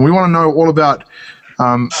Dragons film. We want to know all about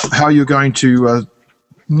how you're going to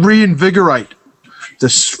reinvigorate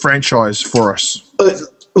this franchise for us.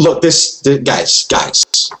 Look, guys.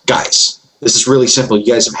 This is really simple.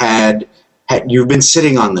 You guys have you've been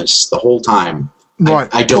sitting on this the whole time.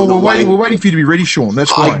 Right. I don't know why. We're waiting for you to be ready, Sean.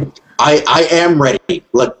 That's why. I am ready.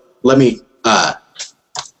 Let me.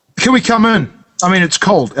 Can we come in? I mean, it's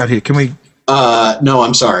cold out here. Can we? No,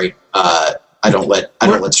 I'm sorry. I don't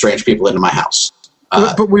let strange people into my house.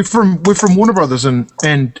 But we're from Warner Brothers and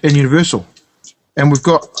Universal, and we've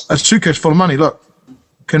got a suitcase full of money. Look.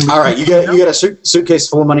 All right, you got a suitcase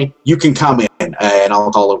full of money. You can come in, and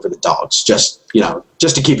I'll call over the dogs. Just to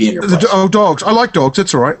keep you in your place. Dogs. I like dogs.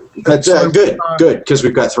 That's all right. That's good, because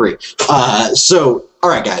we've got 3. So, all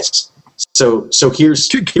right, guys. So here's.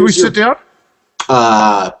 Can we sit down?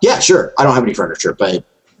 Yeah, sure. I don't have any furniture, but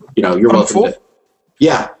you're welcome to.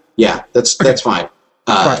 Yeah. That's fine.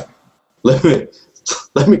 Right.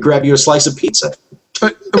 Let me grab you a slice of pizza.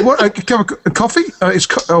 What? A coffee?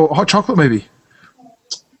 Hot chocolate, maybe.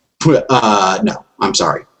 No, I'm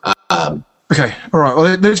sorry. Okay, all right.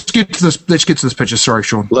 Well, let's get to this. Let's get to this picture. Sorry,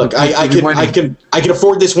 Sean. Look, I can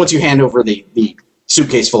afford this once you hand over the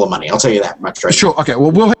suitcase full of money. I'll tell you that much. Right. Sure. Okay.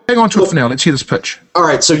 Well, we'll hang on to it for now. Let's hear this pitch. All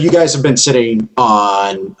right. So you guys have been sitting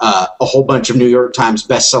on a whole bunch of New York Times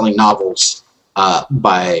best-selling novels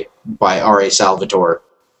by R.A. Salvatore,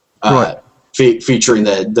 right. Featuring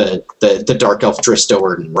the dark elf Triss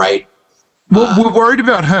Do'Urden, right? Well, we're worried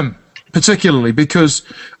about him particularly because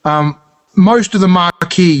most of the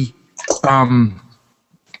marquee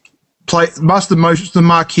most of the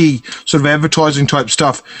marquee sort of advertising type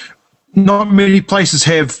stuff, not many places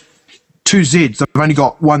have two Zs. They've only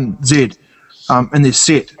got one Z in their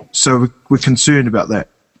set, so we're concerned about that.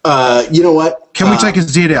 You know what? Can we take a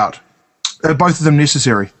Z out? Are both of them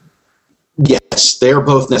necessary? Yes, they are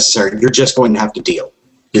both necessary. You're just going to have to deal.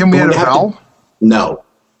 Can we add a vowel? No.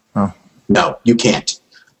 Oh. No, you can't.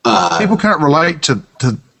 People can't relate to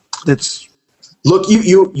that's. Look,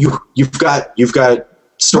 you've got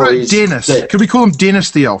stories. Dennis. That, could we call him Dennis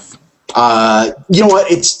the elf? You know what?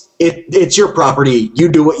 It's your property. You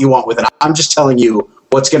do what you want with it. I'm just telling you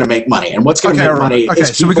what's going to make money, and what's going to make money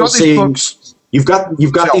is so we people got these books. You've got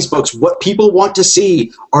these books. What people want to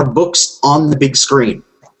see are books on the big screen.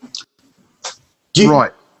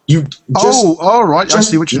 Right. You just, all right. I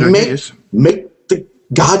see what you're doing. Make the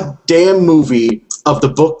goddamn movie of the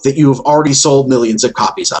book that you have already sold millions of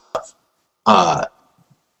copies of. Right.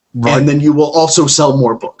 And then you will also sell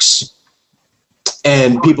more books.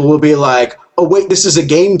 And people will be like, oh, wait, this is a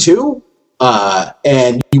game too?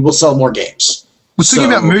 And you will sell more games. We're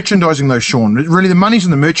thinking about merchandising, though, Sean. Really, the money's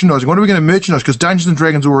in the merchandising. What are we going to merchandise? Because Dungeons &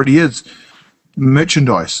 Dragons already is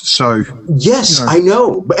merchandise. So yes, I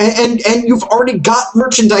know. And you've already got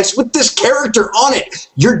merchandise with this character on it.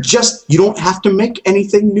 You don't have to make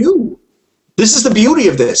anything new. This is the beauty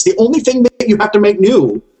of this. The only thing that you have to make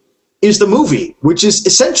new is the movie, which is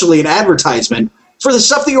essentially an advertisement for the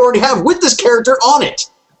stuff that you already have with this character on it.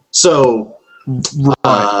 So,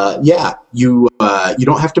 yeah, you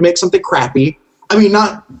don't have to make something crappy. I mean,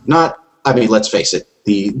 I mean, let's face it.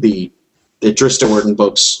 The Drista Worden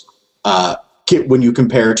books, when you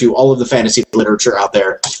compare to all of the fantasy literature out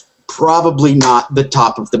there, probably not the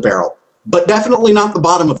top of the barrel, but definitely not the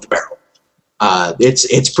bottom of the barrel.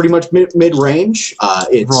 It's pretty much mid-range.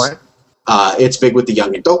 It's big with the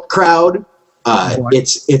young adult crowd.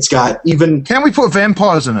 It's got even. Can we put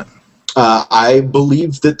vampires in it? I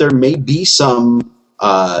believe that there may be some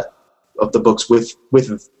of the books with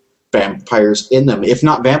vampires in them. If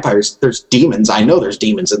not vampires, there's demons. I know there's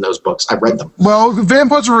demons in those books. I've read them. Well,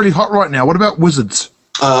 vampires are really hot right now. What about wizards?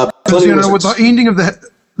 With the ending of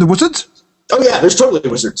the wizards? Oh yeah, there's totally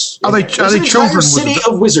wizards. Are they children? City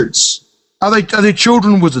of wizards. Are they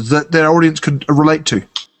children wizards that our audience could relate to?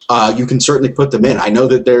 You can certainly put them in. I know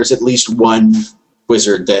that there's at least one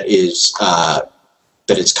wizard that is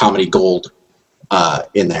comedy gold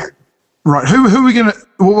in there. Right. Who are we gonna?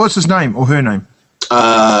 What's his name or her name?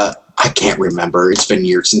 I can't remember. It's been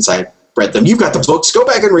years since I read them. You've got the books. Go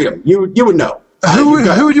back and read them. You would know. Who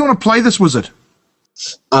would you want to play this wizard?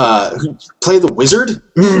 Play the wizard?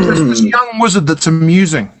 This young wizard that's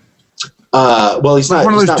amusing. Well, he's not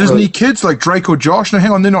one of those Disney really kids like Drake or Josh. No,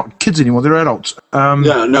 hang on, they're not kids anymore. They're adults.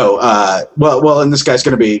 No. Well, and this guy's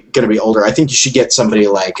gonna be older. I think you should get somebody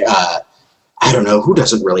like I don't know who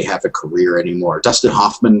doesn't really have a career anymore. Dustin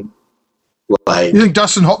Hoffman. Like, you think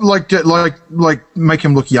Dustin Hoffman like make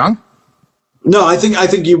him look young? No, I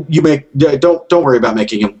think you make don't worry about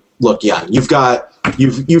making him look young. You've got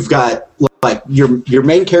like your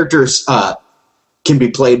main characters can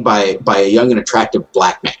be played by a young and attractive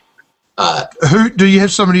black man. Who do you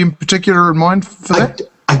have somebody in particular in mind for that?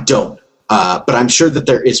 I don't, but I'm sure that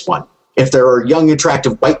there is one. If there are young,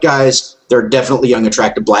 attractive white guys, there are definitely young,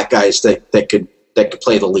 attractive black guys that could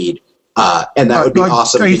play the lead, and that would be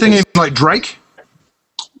awesome. Are you thinking like Drake?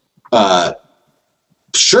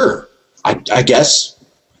 Sure, I guess.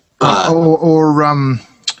 What about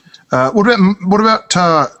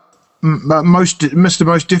Mr.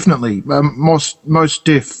 Most Definitely? Most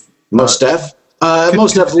Def. Most Def.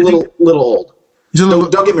 Most Def's a little old.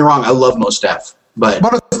 Don't get me wrong. I love Most Def, but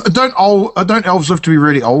don't elves live to be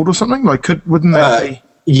really old or something? Like, wouldn't that be?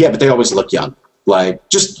 Yeah, but they always look young. Like,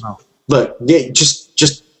 look,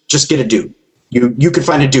 just get a dude. You can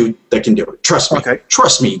find a dude that can do it. Trust me. Okay.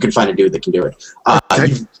 Trust me, you can find a dude that can do it.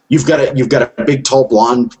 Okay. You've got a big, tall,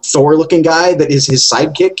 blonde Thor-looking guy that is his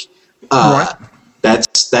sidekick. Right.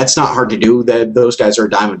 That's not hard to do. Those guys are a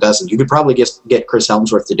dime a dozen. You could probably get Chris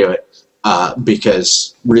Hemsworth to do it.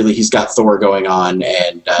 Because really he's got Thor going on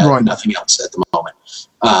and nothing else at the moment.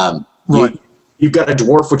 You've got a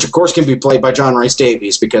dwarf, which of course can be played by John Rhys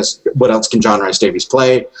Davies, because what else can John Rhys Davies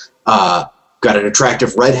play? Got an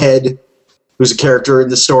attractive redhead who's a character in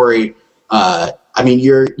the story. I mean,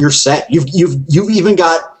 you're set. You've even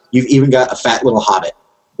got a fat little hobbit.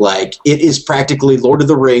 Like, it is practically Lord of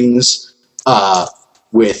the Rings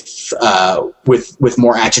with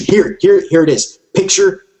more action. Here it is.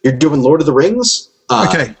 Picture. You're doing Lord of the Rings.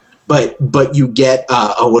 Okay. but you get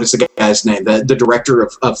what is the guy's name? The director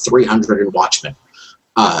of 300 and Watchmen,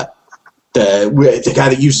 the guy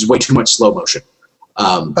that uses way too much slow motion.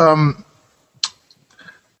 I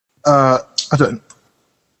don't.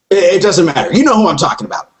 It doesn't matter. You know who I'm talking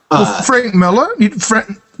about. Frank Miller.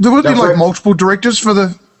 There would be like multiple directors for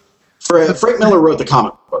the. Frank Miller wrote the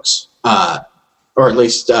comic books, or at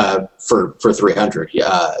least for 300.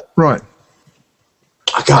 Yeah. Right.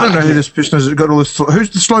 I don't know who this person is that got all this. Who's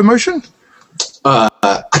the slow motion? I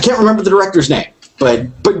can't remember the director's name,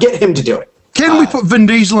 but get him to do it. Can we put Vin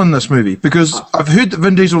Diesel in this movie? Because I've heard that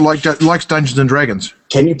Vin Diesel likes Dungeons and Dragons.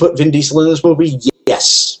 Can you put Vin Diesel in this movie?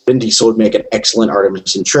 Yes. Vin Diesel would make an excellent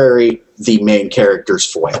Artemis Entreri, the main character's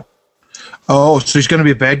foil. Oh, so he's going to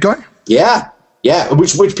be a bad guy? Yeah,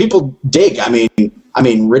 which people dig. I mean,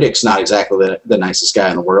 Riddick's not exactly the nicest guy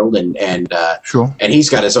in the world, and sure, and he's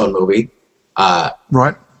got his own movie,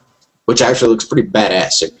 right, which actually looks pretty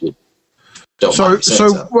badass. If you don't mind saying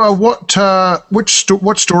so. Well, what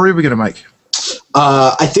story are we going to make?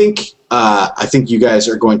 I think you guys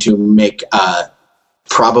are going to make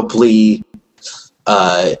probably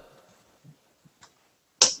the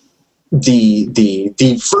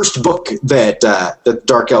first book that the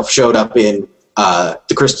Dark Elf showed up in,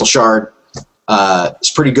 the Crystal Shard,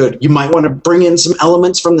 is pretty good. You might want to bring in some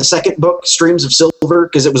elements from the second book, Streams of Silver,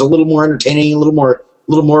 because it was a little more entertaining, a little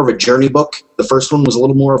more of a journey book. The first one was a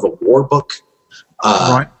little more of a war book.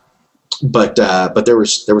 Right. But there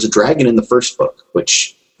was a dragon in the first book,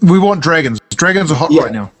 which we want dragons. Dragons are hot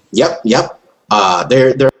right now. Yep.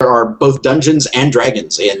 There are both dungeons and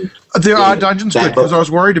dragons in. There are dungeons, because I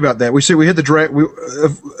was worried about that. We had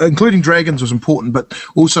the including dragons was important, but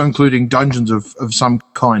also including dungeons of some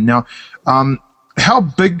kind. Now, how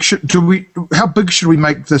big should we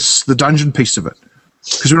make the dungeon piece of it?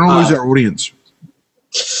 Because we don't lose our audience.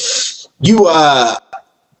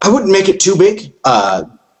 I wouldn't make it too big.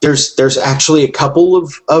 There's actually a couple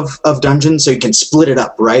of dungeons, so you can split it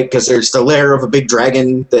up, right? Because there's the lair of a big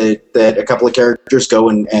dragon that a couple of characters go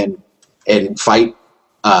and fight,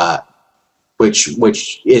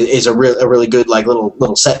 which is a really good like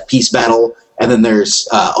little set piece battle. And then there's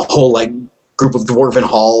a whole like group of dwarven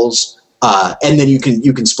halls, and then you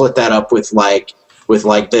can split that up with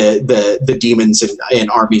the demons and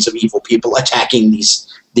armies of evil people attacking these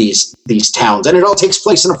towns, and it all takes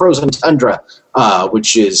place in a frozen tundra,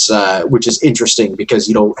 which is interesting because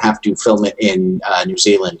you don't have to film it in New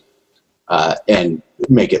Zealand and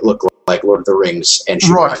make it look like Lord of the Rings and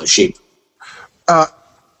shoot around the sheep.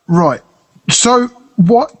 Right. So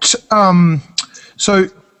what? So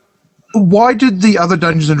why did the other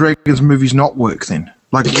Dungeons and Dragons movies not work then?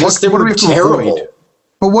 Like, because they were terrible.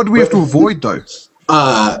 But what do we have to avoid though?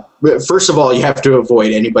 First of all, you have to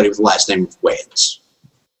avoid anybody with the last name of Wayans.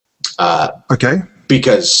 Okay.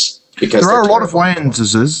 Because there are a lot of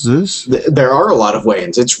Wayanses. There are a lot of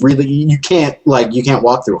Wayans. It's really you can't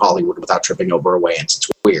walk through Hollywood without tripping over a Wayans. It's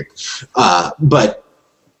weird.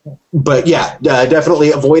 But yeah,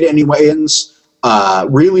 definitely avoid any Wayans.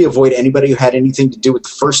 Really avoid anybody who had anything to do with the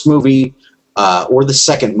first movie, or the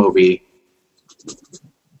second movie,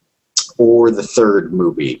 or the third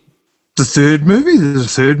movie. The third movie? There's a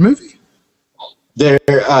third movie?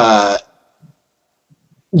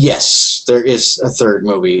 Yes, there is a third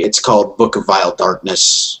movie. It's called Book of Vile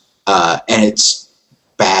Darkness, and it's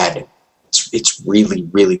bad. It's really,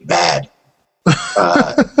 really bad.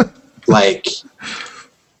 like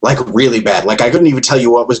really bad. Like I couldn't even tell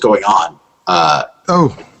you what was going on.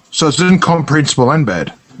 So it's incomprehensible and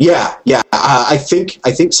bad. Yeah. I think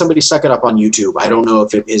somebody stuck it up on YouTube. I don't know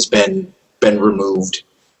if it has been removed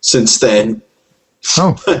since then.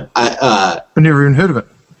 Oh, I never even heard of it.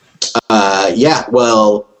 Yeah,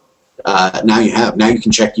 well, now you have. Now you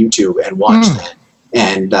can check YouTube and watch that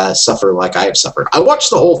and suffer like I have suffered. I watched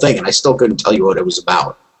the whole thing and I still couldn't tell you what it was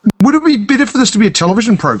about. Would it be better for this to be a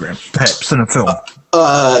television program, perhaps, than a film?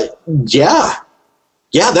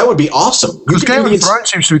 Yeah, that would be awesome. Because Game of Thrones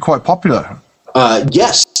seems to be quite popular.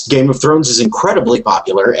 Yes, Game of Thrones is incredibly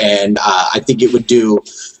popular, and I think it would do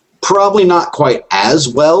probably not quite as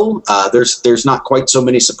well. There's not quite so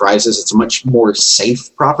many surprises. It's a much more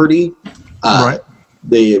safe property. Right.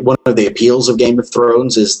 One of the appeals of Game of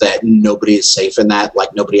Thrones is that nobody is safe in that.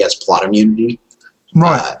 Like nobody has plot immunity.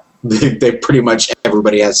 Right. They pretty much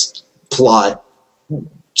everybody has plot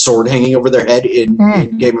sword hanging over their head in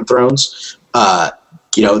Game of Thrones.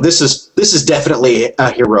 This is definitely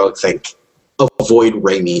a heroic thing. Avoid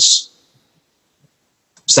Raimi's.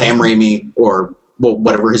 Sam Raimi or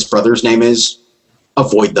whatever his brother's name is.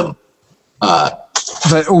 Avoid them.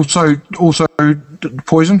 That also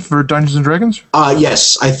poison for Dungeons and Dragons?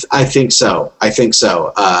 Yes, I think so. I think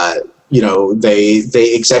so.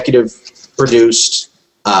 They executive produced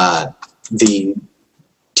the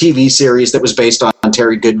TV series that was based on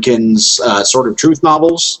Terry Goodkin's Sword of Truth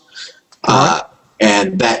novels,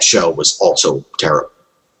 and that show was also terrible.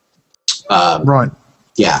 Right.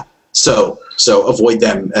 Yeah. So avoid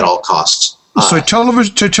them at all costs. So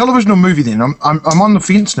television or movie then? I'm on the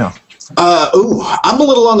fence now. I'm a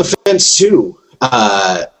little on the fence too.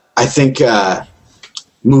 I think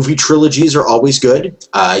movie trilogies are always good.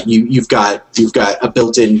 You've got a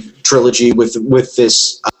built-in trilogy with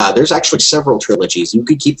this. There's actually several trilogies. You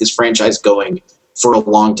could keep this franchise going for a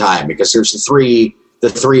long time because there's the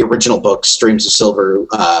three original books: Streams of Silver.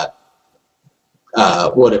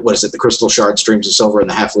 What is it? The Crystal Shard, Streams of Silver, and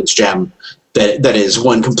the Halfling's Gem. That is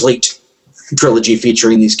one complete trilogy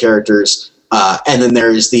featuring these characters. And then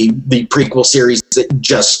there is the prequel series that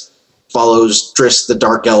just follows Driss the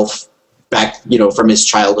Dark Elf back, from his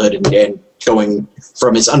childhood and going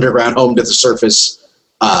from his underground home to the surface,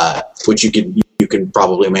 which you can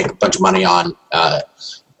probably make a bunch of money on,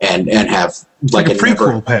 and have like a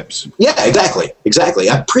prequel, perhaps. Yeah, exactly.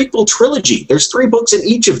 A prequel trilogy. There's 3 books in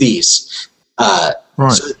each of these.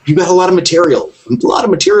 Right. So you got a lot of material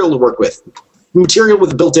to work with. Material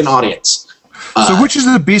with a built-in audience. So which is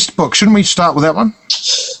the best book? Shouldn't we start with that one?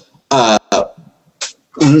 That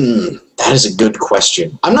is a good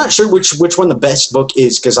question. I'm not sure which one the best book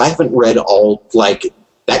is because I haven't read all,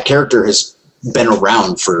 that character has been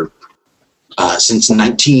around for since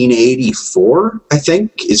 1984, I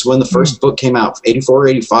think, is when the first book came out, 84 or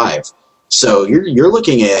 85. So you're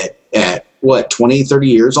looking at what, 20, 30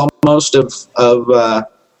 years almost of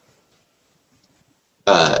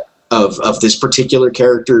this particular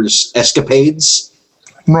character's escapades.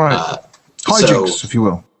 Right. Hijinks, if you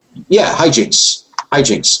will. Yeah, hijinks. I'm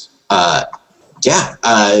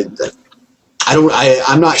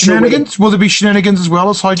not sure. Shenanigans? Will there be shenanigans as well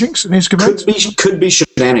as hijinks and escapades? Could be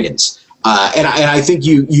shenanigans. And I think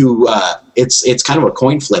it's kind of a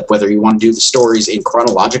coin flip whether you want to do the stories in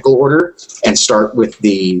chronological order and start with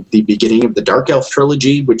the beginning of the Dark Elf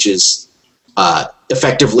trilogy, which is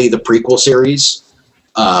effectively the prequel series,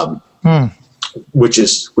 which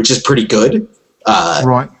is pretty good.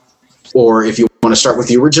 Right. Or if you want to start with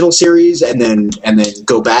the original series and then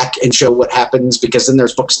go back and show what happens, because then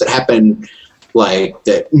there's books that happen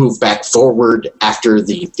that move back forward after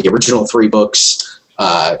the original 3 books.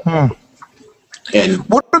 And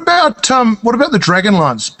what about the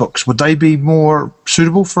Dragonlance books? Would they be more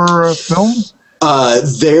suitable for a film?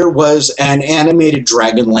 There was an animated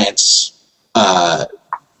Dragonlance,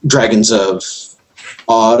 Dragons of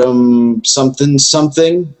Autumn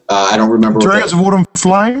something. I don't remember. Dragons of Autumn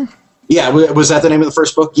Flame? Yeah, was that the name of the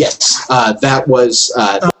first book? Yes. That was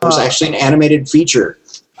actually an animated feature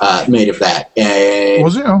made of that. And,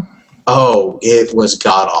 was it? Oh, it was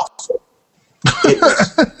god-awful.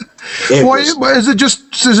 Is it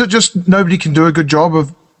just nobody can do a good job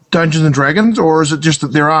of Dungeons and Dragons, or is it just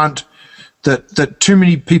that there aren't too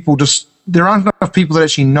many people there aren't enough people that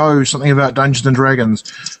actually know something about Dungeons and Dragons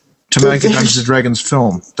to make a Dungeons and Dragons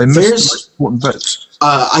film? They miss the most important bits.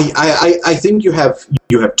 I think you have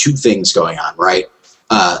 2 things going on, right?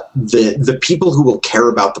 The people who will care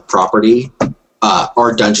about the property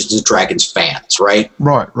are Dungeons and Dragons fans, right?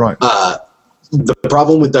 Right. The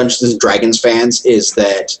problem with Dungeons and Dragons fans is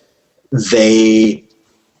that they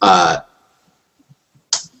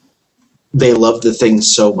love the thing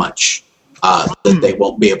so much that they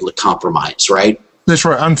won't be able to compromise, right? That's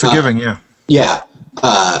right, unforgiving, yeah. Yeah.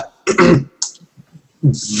 Then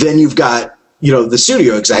you've got, the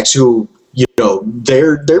studio execs who,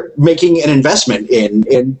 they're making an investment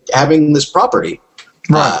in having this property,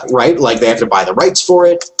 right? Like they have to buy the rights for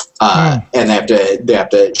it, and they have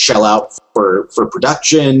to shell out for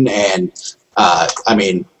production, and I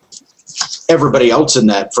mean, everybody else in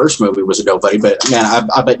that first movie was a nobody, but man,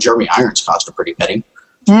 I bet Jeremy Irons cost a pretty penny.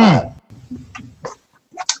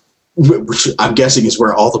 Which I'm guessing is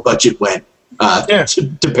where all the budget went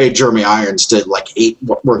to pay Jeremy Irons to hate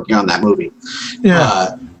working on that movie.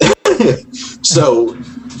 Yeah. So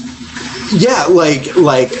yeah,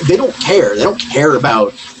 they don't care. They don't care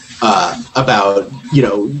about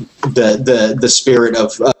the spirit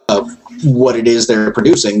of what it is they're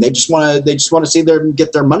producing. They just want to see them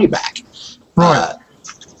get their money back. Right.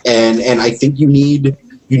 And I think you need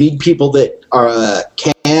people that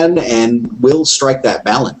can and will strike that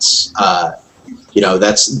balance.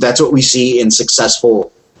 That's what we see in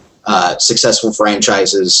successful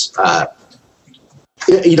franchises.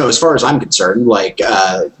 As far as I'm concerned,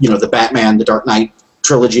 the Batman, the Dark Knight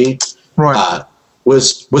trilogy, right?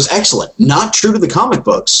 was excellent. Not true to the comic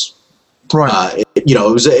books. Right. It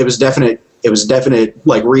was definite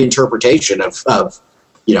like reinterpretation of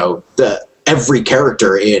the every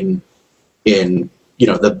character in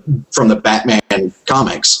from the Batman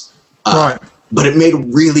comics. Right. But it made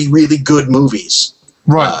really, really good movies.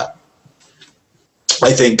 Right.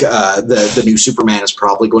 I think the new Superman is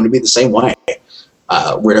probably going to be the same way.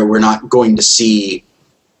 We're not going to see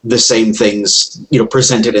the same things,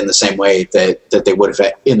 presented in the same way that they would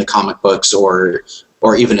have in the comic books or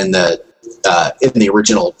even in the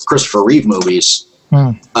original Christopher Reeve movies.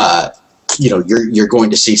 You're going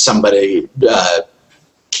to see somebody. God,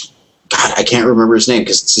 I can't remember his name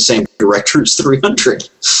because it's the same director as 300.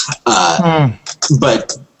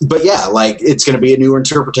 But yeah, like it's going to be a new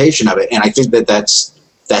interpretation of it, and I think that's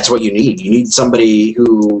what you need. You need somebody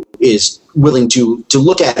who is willing to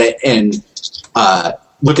look at it and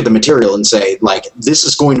look at the material and say, like, this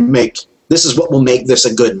is what will make this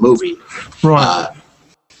a good movie. Right.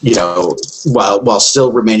 While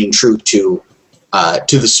still remaining true to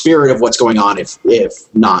the spirit of what's going on, if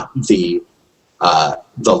not the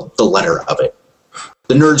letter of it.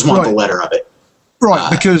 The nerds want the letter of it. Right,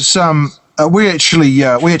 because we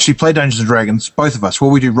actually play Dungeons and Dragons, both of us.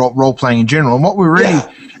 Well, we do role playing in general, and what we're really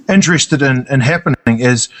interested in happening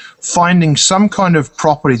is finding some kind of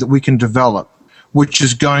property that we can develop, which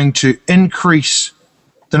is going to increase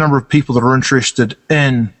the number of people that are interested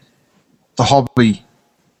in the hobby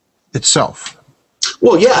itself.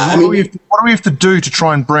 Well, yeah, what do we have to do to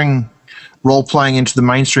try and bring role playing into the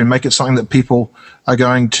mainstream, make it something that people are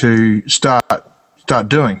going to start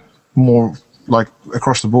doing more, like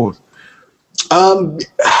across the board? Do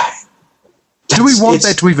we want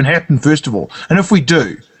that to even happen, first of all? And if we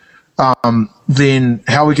do, then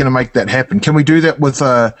how are we going to make that happen? Can we do that with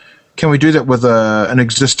an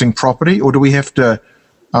existing property, or do we have to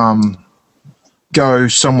go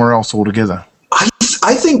somewhere else altogether?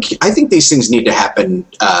 I think these things need to happen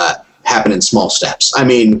in small steps. I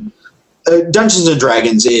mean, Dungeons and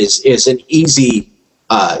Dragons is an easy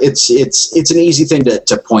it's an easy thing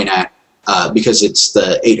to point at because it's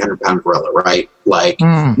the 800-pound gorilla, right? Like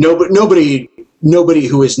nobody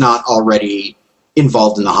who is not already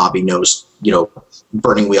involved in the hobby knows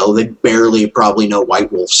Burning Wheel. They barely probably know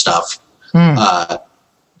White Wolf stuff.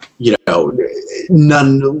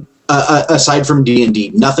 None. Aside from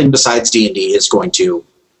D&D, nothing besides D&D is going to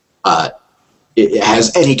it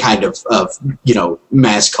has any kind of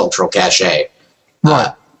mass cultural cachet.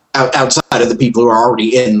 Right. Outside of the people who are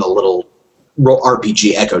already in the little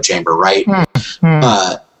RPG echo chamber, right?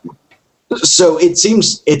 So it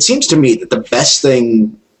seems to me that the best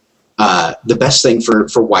thing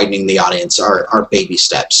for widening the audience are baby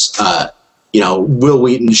steps. Will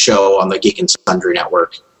Wheaton's show on the Geek and Sundry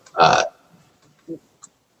Network.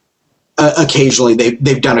 Occasionally,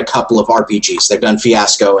 they've done a couple of RPGs. They've done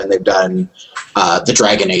Fiasco and they've done the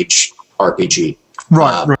Dragon Age RPG.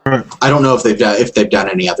 Right. I don't know if they've done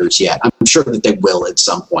any others yet. I'm sure that they will at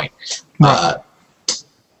some point. Right.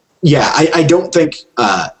 I don't think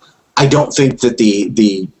that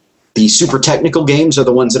the super technical games are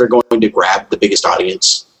the ones that are going to grab the biggest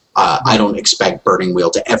audience. I don't expect Burning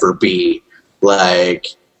Wheel to ever be like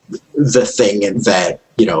the thing that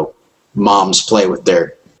moms play with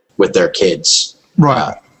their kids,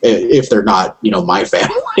 right? If they're not my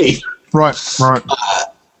family, right.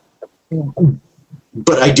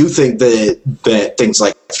 But I do think that things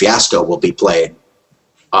like Fiasco will be played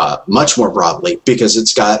much more broadly because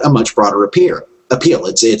it's got a much broader appeal.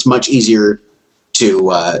 It's much easier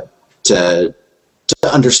to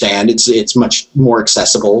understand. It's much more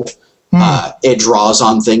accessible. It draws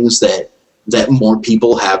on things that more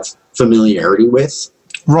people have familiarity with.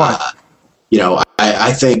 Right.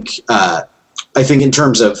 I think in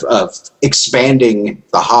terms of expanding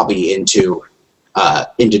the hobby into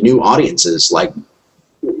new audiences, like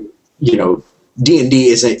D&D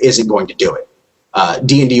isn't going to do it.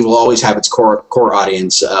 D&D will always have its core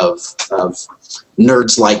audience of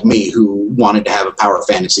nerds like me who wanted to have a power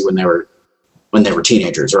fantasy when they were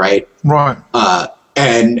teenagers, right? Right.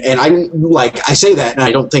 And I say that, and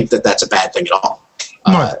I don't think that that's a bad thing at all.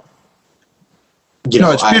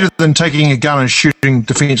 It's better than taking a gun and shooting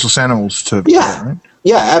defenseless animals to. Yeah, right?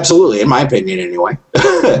 Yeah, absolutely. In my opinion, anyway.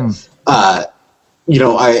 I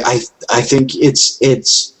think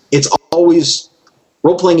it's always,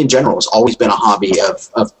 role playing in general has always been a hobby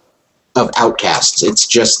of outcasts. It's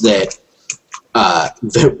just that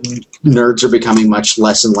the nerds are becoming much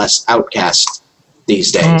less and less outcast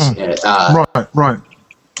these days. Right.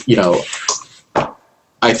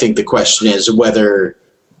 I think the question is whether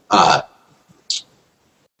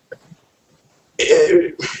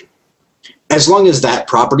as long as that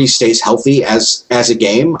property stays healthy as a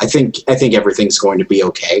game, I think everything's going to be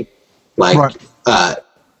okay. Like, right.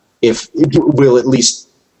 If we'll at least,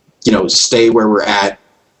 stay where we're at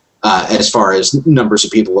as far as numbers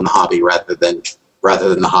of people in the hobby, rather than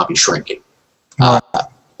the hobby shrinking. Right.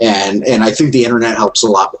 And I think the internet helps a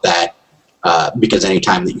lot with that, because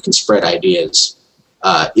anytime that you can spread ideas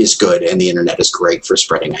is good, and the internet is great for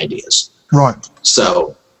spreading ideas. Right.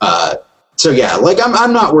 So yeah, like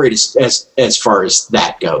I'm not worried as far as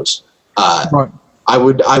that goes. Right. I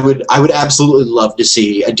would absolutely love to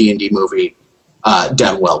see a D&D movie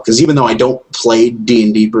done well, because even though I don't play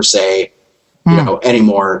D&D per se,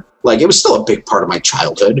 anymore, like, it was still a big part of my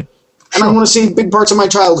childhood, and I want to see big parts of my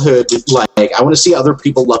childhood. Like, I want to see other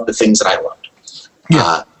people love the things that I loved.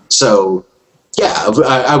 Yeah. So yeah,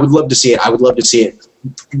 I would love to see it. I would love to see it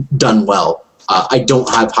done well. I don't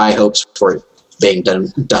have high hopes for it being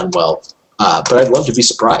done well. But I'd love to be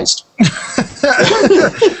surprised.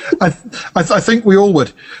 I think we all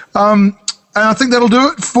would. And I think that'll do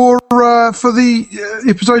it for the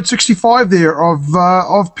episode 65 there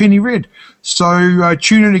of Penny Red. So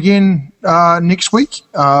tune in again next week.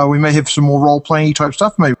 We may have some more role-playing type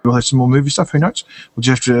stuff. Maybe we'll have some more movie stuff. Who knows? We'll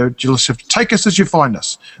just have to take us as you find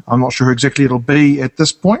us. I'm not sure who exactly it'll be at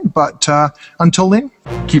this point, but until then,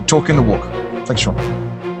 keep talking the walk. Thanks, Sean.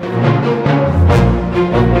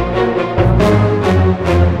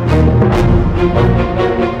 Thank you.